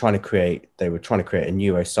and they were trying to create a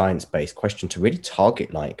neuroscience-based question to really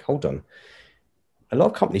target, like, hold on, a lot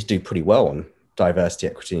of companies do pretty well on diversity,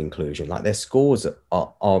 equity, and inclusion. Like their scores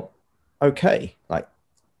are okay. Like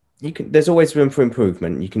there's always room for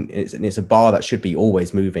improvement. It's a bar that should be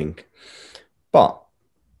always moving. But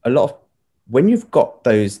when you've got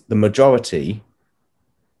the majority,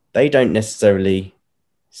 they don't necessarily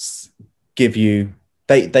give you,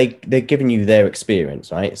 they're giving you their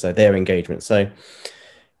experience, right? So their engagement. So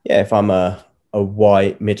yeah, if I'm a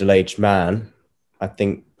white middle-aged man, I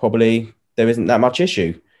think probably there isn't that much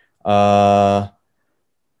issue. But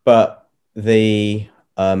the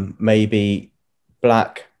maybe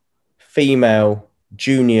Black female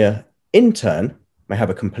junior intern may have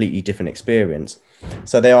a completely different experience.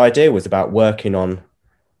 So their idea was about working on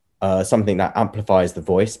something that amplifies the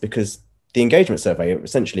voice, because the engagement survey,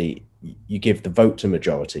 essentially you give the vote to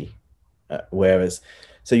majority,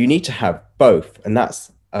 so you need to have both. And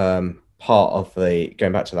that's part of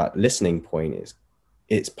going back to that listening point,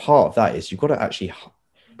 it's part of that is you've got to actually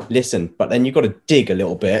listen, but then you've got to dig a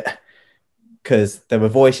little bit, because there are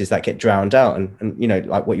voices that get drowned out. And you know,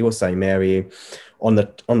 like what you're saying, Mary, on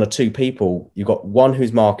the two people, you've got one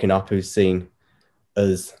who's marking up, who's seen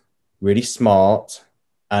as really smart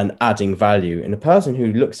and adding value, and a person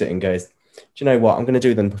who looks at it and goes, do you know what, I'm going to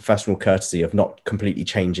do the professional courtesy of not completely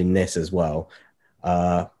changing this as well.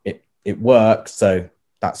 It works, so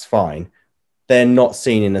that's fine. They're not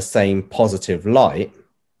seen in the same positive light.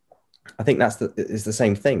 I think it's the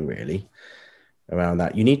same thing really around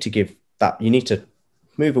that. You need to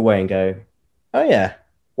move away and go, oh yeah,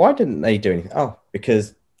 why didn't they do anything? Oh,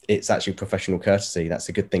 because it's actually professional courtesy. That's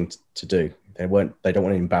a good thing to do. They don't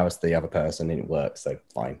want to embarrass the other person, and it works, so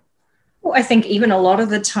fine. Well, I think even a lot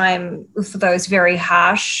of the time for those very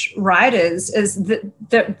harsh writers is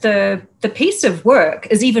the piece of work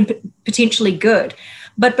is even potentially good,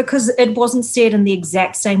 but because it wasn't said in the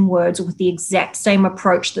exact same words or with the exact same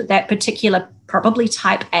approach that particular, probably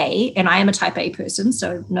type A, and I am a type A person,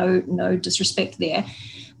 so no disrespect there,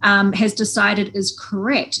 has decided is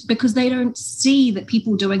correct, because they don't see that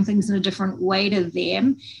people doing things in a different way to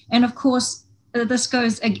them. And of course, this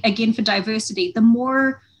goes again for diversity. The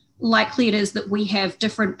more likely it is that we have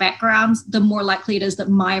different backgrounds, the more likely it is that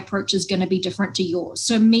my approach is going to be different to yours.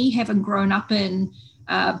 So me having grown up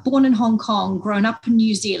born in Hong Kong, grown up in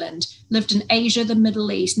New Zealand, lived in Asia, the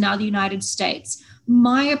Middle East, now the United States,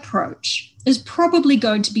 my approach is probably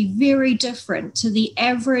going to be very different to the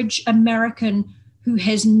average American who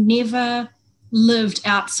has never lived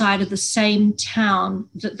outside of the same town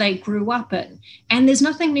that they grew up in. And there's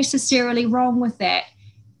nothing necessarily wrong with that,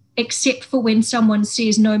 except for when someone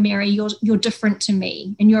says, no, Mary, you're different to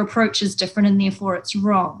me and your approach is different and therefore it's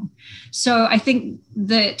wrong. So I think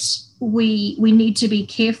that we need to be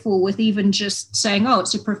careful with even just saying, oh,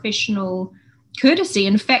 it's a professional courtesy.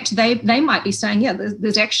 In fact, they might be saying, yeah,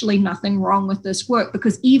 there's actually nothing wrong with this work,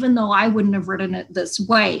 because even though I wouldn't have written it this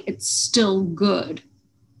way, it's still good.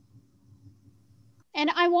 And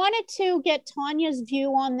I wanted to get Tanya's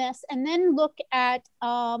view on this and then look at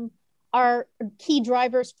our key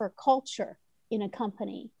drivers for culture in a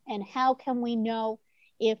company, and how can we know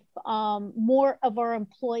if more of our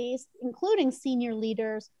employees, including senior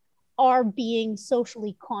leaders, are being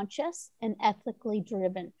socially conscious and ethically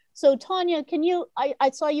driven. So Tanya, I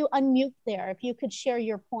saw you unmute there, if you could share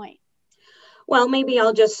your point. Well, maybe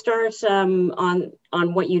I'll just start on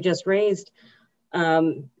what you just raised.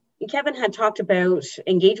 Kevin had talked about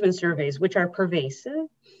engagement surveys, which are pervasive,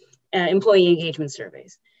 employee engagement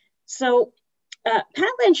surveys. So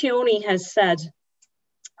Pat Lencioni has said,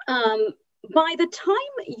 by the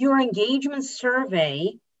time your engagement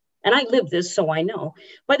survey, and I live this so I know,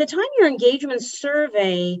 by the time your engagement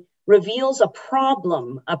survey reveals a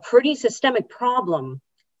problem, a pretty systemic problem,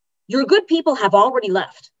 your good people have already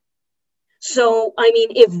left. So, I mean,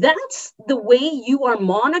 if that's the way you are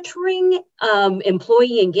monitoring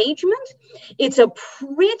employee engagement, it's a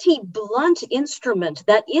pretty blunt instrument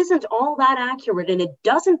that isn't all that accurate, and it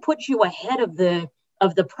doesn't put you ahead of the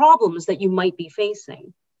problems that you might be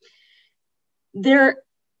facing. There,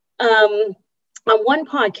 on one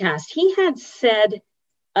podcast, he had said,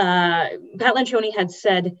 Pat Lencioni had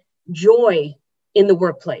said, joy in the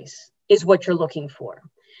workplace is what you're looking for.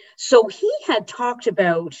 So he had talked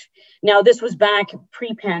about, now this was back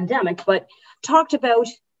pre-pandemic, but talked about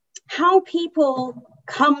how people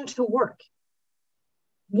come to work.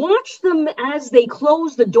 Watch them as they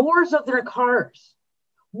close the doors of their cars.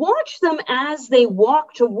 Watch them as they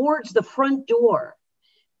walk towards the front door.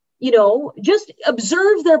 You know, just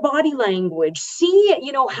observe their body language. See,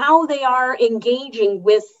 you know, how they are engaging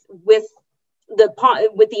with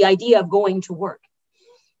the idea of going to work.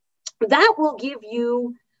 That will give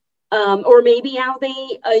you, or maybe how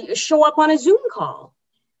they show up on a Zoom call.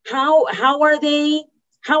 How are they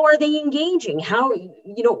engaging? How,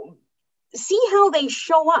 you know, see how they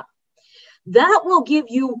show up. That will give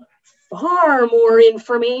you far more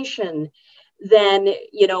information than,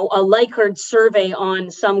 you know, a Likert survey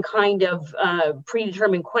on some kind of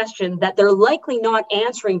predetermined question that they're likely not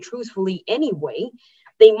answering truthfully anyway.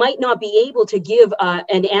 They might not be able to give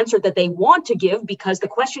an answer that they want to give because the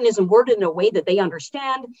question isn't worded in a way that they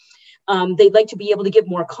understand. They'd like to be able to give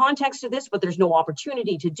more context to this, but there's no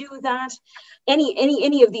opportunity to do that.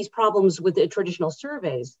 Any of these problems with the traditional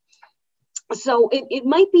surveys. So it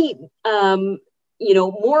might be, you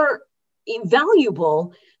know, more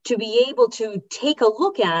valuable to be able to take a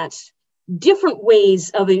look at different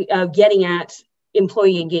ways of getting at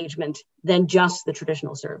employee engagement than just the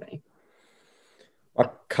traditional survey. My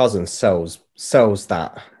cousin sells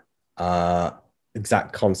that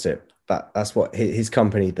exact concept. That's what his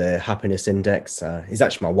company, the Happiness Index, he's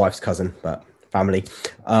actually my wife's cousin, but family.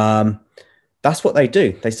 That's what they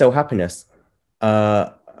do. They sell happiness.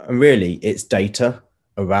 And really, it's data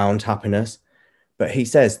around happiness. But he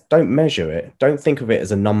says, don't measure it. Don't think of it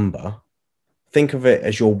as a number. Think of it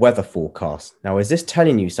as your weather forecast. Now, is this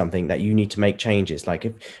telling you something that you need to make changes?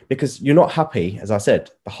 Because you're not happy, as I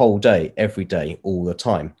said, the whole day, every day, all the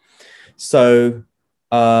time. So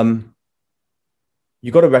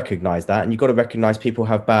you've got to recognize that, and you've got to recognize people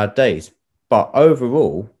have bad days. But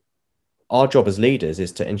overall, our job as leaders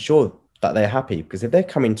is to ensure that they're happy, because if they're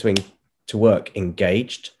coming to work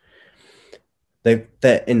engaged, they're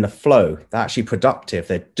in the flow, they're actually productive,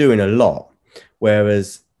 they're doing a lot.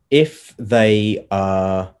 Whereas if they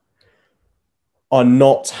are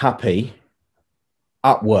not happy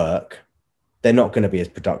at work, they're not going to be as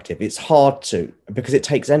productive. It's hard to, because it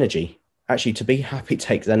takes energy. Actually, to be happy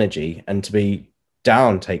takes energy, and to be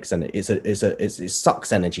down takes energy. It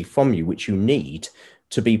sucks energy from you, which you need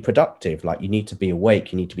to be productive. Like, you need to be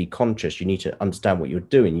awake, you need to be conscious, you need to understand what you're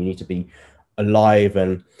doing, you need to be alive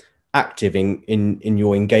and active in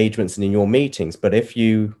your engagements and in your meetings. But if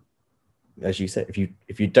you, as you said,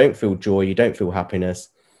 if you don't feel joy, you don't feel happiness,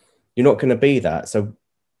 you're not going to be that. So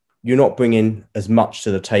you're not bringing as much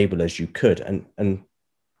to the table as you could. And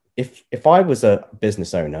if I was a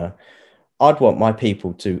business owner, I'd want my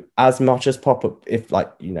people to, as much as possible, if, like,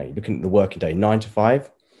 you know, looking at the working day, 9 to 5,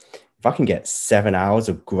 if I can get 7 hours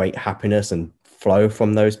of great happiness and flow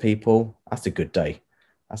from those people, that's a good day.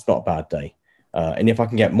 That's not a bad day. And if I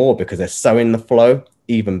can get more because they're so in the flow,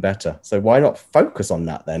 even better. So why not focus on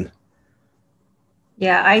that then?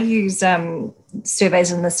 Yeah, I use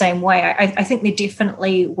surveys in the same way. I think they're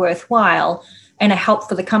definitely worthwhile and a help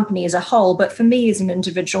for the company as a whole. But for me as an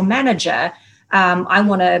individual manager, I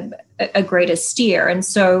want a greater steer. And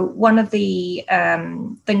so one of the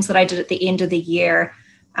things that I did at the end of the year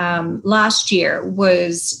last year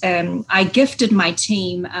was I gifted my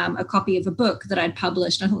team a copy of a book that I'd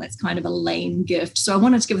published. I thought that's kind of a lame gift, so I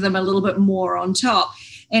wanted to give them a little bit more on top.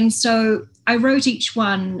 And so I wrote each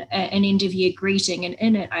one an end of year greeting, and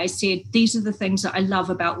in it I said, these are the things that I love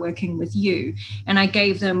about working with you. And I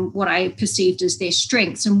gave them what I perceived as their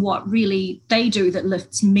strengths and what really they do that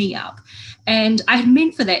lifts me up. And I had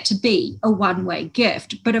meant for that to be a one-way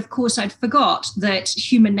gift. But of course, I'd forgot that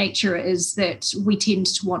human nature is that we tend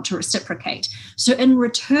to want to reciprocate. So in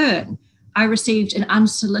return, I received an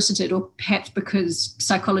unsolicited, or perhaps because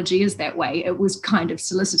psychology is that way, it was kind of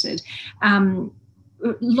solicited,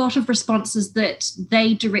 lot of responses that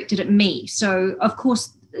they directed at me. So of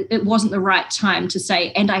course it wasn't the right time to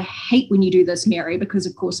say, and I hate when you do this, Mary, because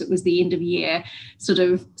of course it was the end of year sort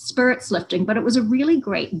of spirits lifting, but it was a really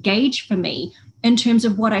great gauge for me in terms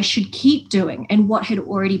of what I should keep doing and what had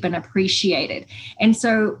already been appreciated. And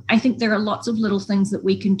so I think there are lots of little things that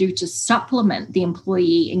we can do to supplement the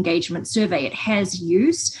employee engagement survey. It has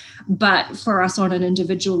use, but for us on an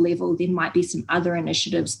individual level, there might be some other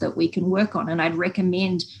initiatives that we can work on. And I'd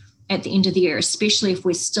recommend at the end of the year, especially if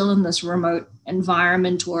we're still in this remote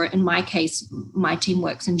environment, or in my case, my team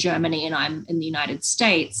works in Germany and I'm in the United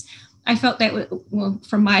States, I felt that, well,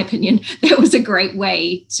 from my opinion, that was a great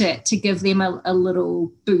way to give them a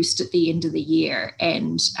little boost at the end of the year,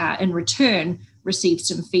 and in return, receive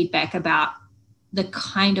some feedback about the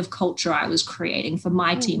kind of culture I was creating for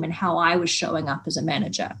my team and how I was showing up as a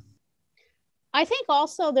manager. I think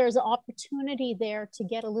also there's an opportunity there to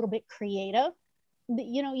get a little bit creative.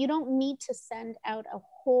 You know, you don't need to send out a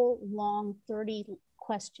whole long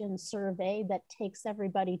 30-question survey that takes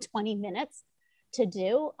everybody 20 minutes to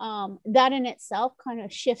do. That in itself kind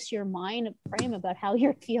of shifts your mind frame about how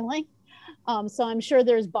you're feeling. So I'm sure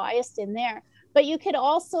there's bias in there, but you could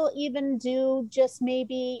also even do just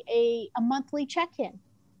maybe a monthly check-in,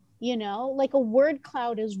 you know, like a word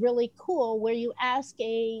cloud is really cool, where you ask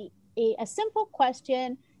a simple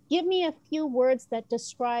question, give me a few words that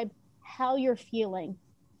describe how you're feeling,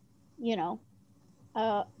 you know,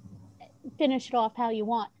 finish it off how you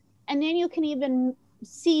want. And then you can even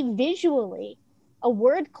see visually a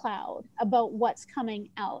word cloud about what's coming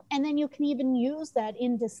out. And then you can even use that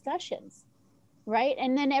in discussions, right?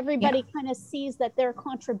 And then everybody kind of sees that their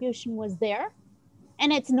contribution was there.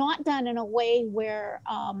 And it's not done in a way where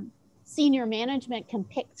senior management can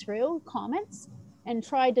pick through comments and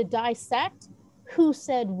try to dissect who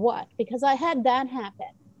said what. Because I had that happen,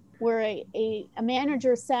 where a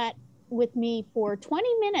manager sat with me for 20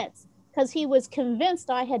 minutes because he was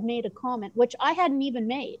convinced I had made a comment, which I hadn't even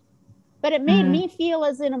made. But it made me feel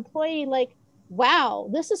as an employee like, wow,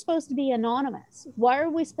 this is supposed to be anonymous. Why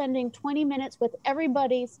are we spending 20 minutes with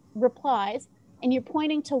everybody's replies and you're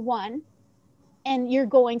pointing to one and you're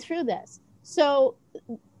going through this? So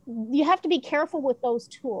you have to be careful with those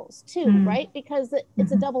tools too, right? Because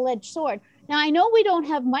it's a double-edged sword. Now, I know we don't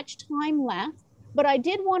have much time left, but I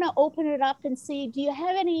did want to open it up and see, do you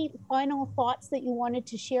have any final thoughts that you wanted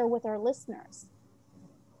to share with our listeners?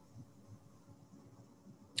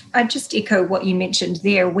 I just echo what you mentioned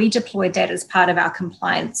there. We deployed that as part of our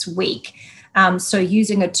compliance week. So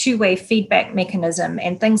using a two-way feedback mechanism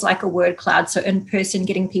and things like a word cloud. So in person,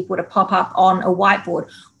 getting people to pop up on a whiteboard.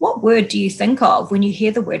 What word do you think of when you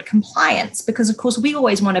hear the word compliance? Because of course, we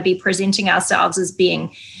always want to be presenting ourselves as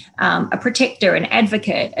being a protector, an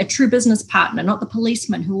advocate, a true business partner, not the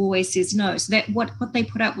policeman who always says no. So that what they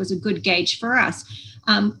put up was a good gauge for us.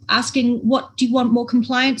 Asking, what do you want more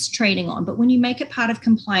compliance training on? But when you make it part of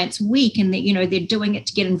compliance week and that, you know, they're doing it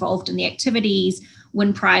to get involved in the activities,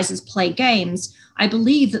 win prizes, play games, I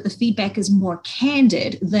believe that the feedback is more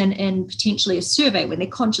candid than in potentially a survey when they're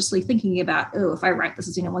consciously thinking about, oh, if I write this,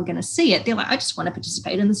 is anyone going to see it? They're like, I just want to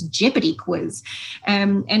participate in this Jeopardy quiz.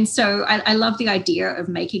 And so I love the idea of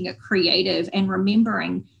making it creative and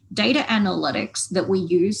remembering data analytics that we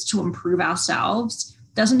use to improve ourselves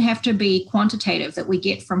doesn't have to be quantitative that we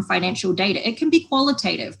get from financial data. It can be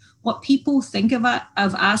qualitative. What people think of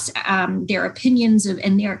us, their opinions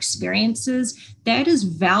and their experiences, that is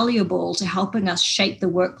valuable to helping us shape the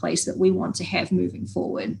workplace that we want to have moving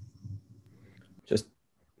forward. Just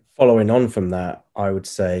following on from that, I would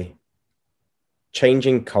say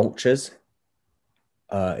changing cultures,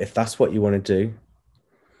 if that's what you want to do.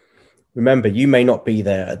 Remember, you may not be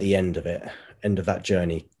there at the end of that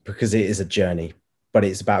journey, because it is a journey. But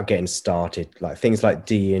it's about getting started, like things like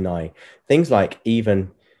DE&I, things like even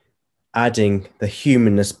adding the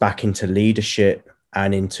humanness back into leadership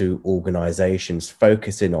and into organizations,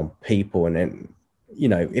 focusing on people. And then, you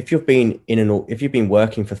know, if you've been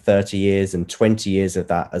working for 30 years and 20 years of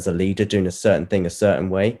that as a leader, doing a certain thing a certain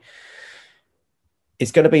way,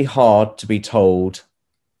 it's going to be hard to be told,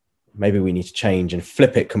 maybe we need to change and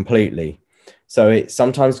flip it completely. So it's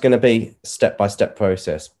sometimes going to be a step-by-step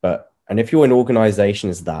process, and if you're in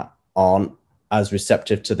organizations that aren't as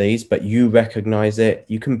receptive to these, but you recognize it,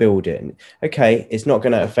 you can build it. And okay, it's not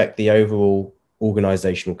going to affect the overall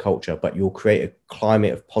organizational culture, but you'll create a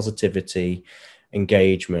climate of positivity,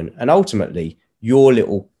 engagement, and ultimately your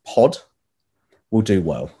little pod will do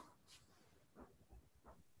well.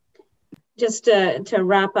 Just to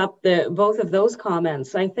wrap up both of those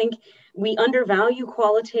comments, I think we undervalue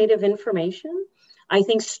qualitative information. I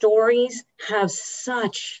think stories have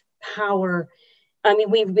such power I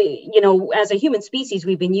mean, we've been, as a human species,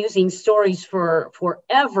 we've been using stories for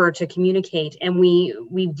forever to communicate, and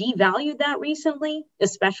we've devalued that recently,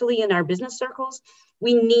 especially in our business circles.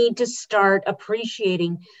 We need to start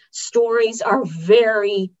appreciating stories are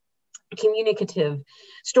very communicative.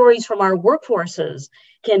 Stories from our workforces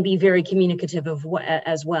can be very communicative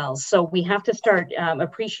as well. So we have to start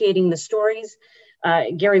appreciating the stories.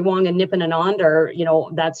 Gary Wong and Nipun Anand are,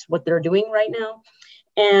 that's what they're doing right now.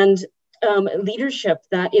 And leadership,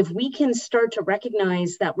 that if we can start to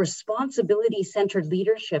recognize that responsibility-centered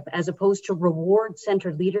leadership as opposed to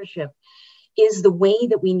reward-centered leadership is the way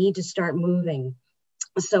that we need to start moving.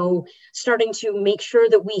 So starting to make sure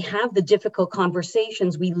that we have the difficult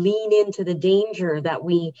conversations, we lean into the danger, that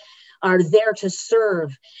we are there to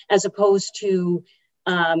serve as opposed to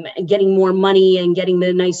getting more money and getting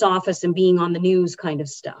the nice office and being on the news kind of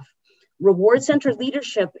stuff. Reward-centered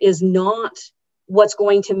leadership is not what's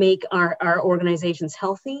going to make our organizations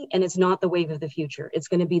healthy, and it's not the wave of the future. It's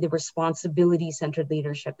going to be the responsibility-centered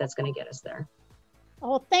leadership that's going to get us there.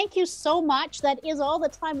 Oh, thank you so much. That is all the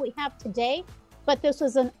time we have today, but this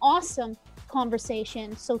was an awesome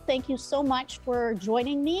conversation. So thank you so much for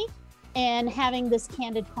joining me and having this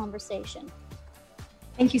candid conversation.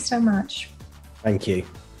 Thank you so much. Thank you.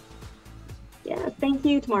 Yeah, thank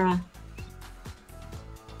you, Tamara.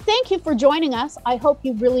 Thank you for joining us. I hope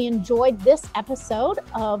you really enjoyed this episode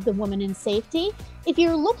of The Woman in Safety. If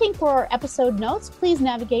you're looking for our episode notes, please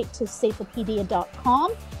navigate to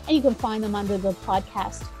safepedia.com and you can find them under the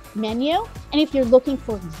podcast menu. And if you're looking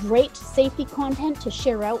for great safety content to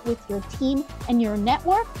share out with your team and your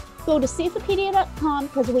network, go to safepedia.com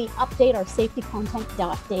because we update our safety content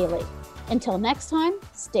daily. Until next time,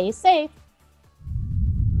 stay safe.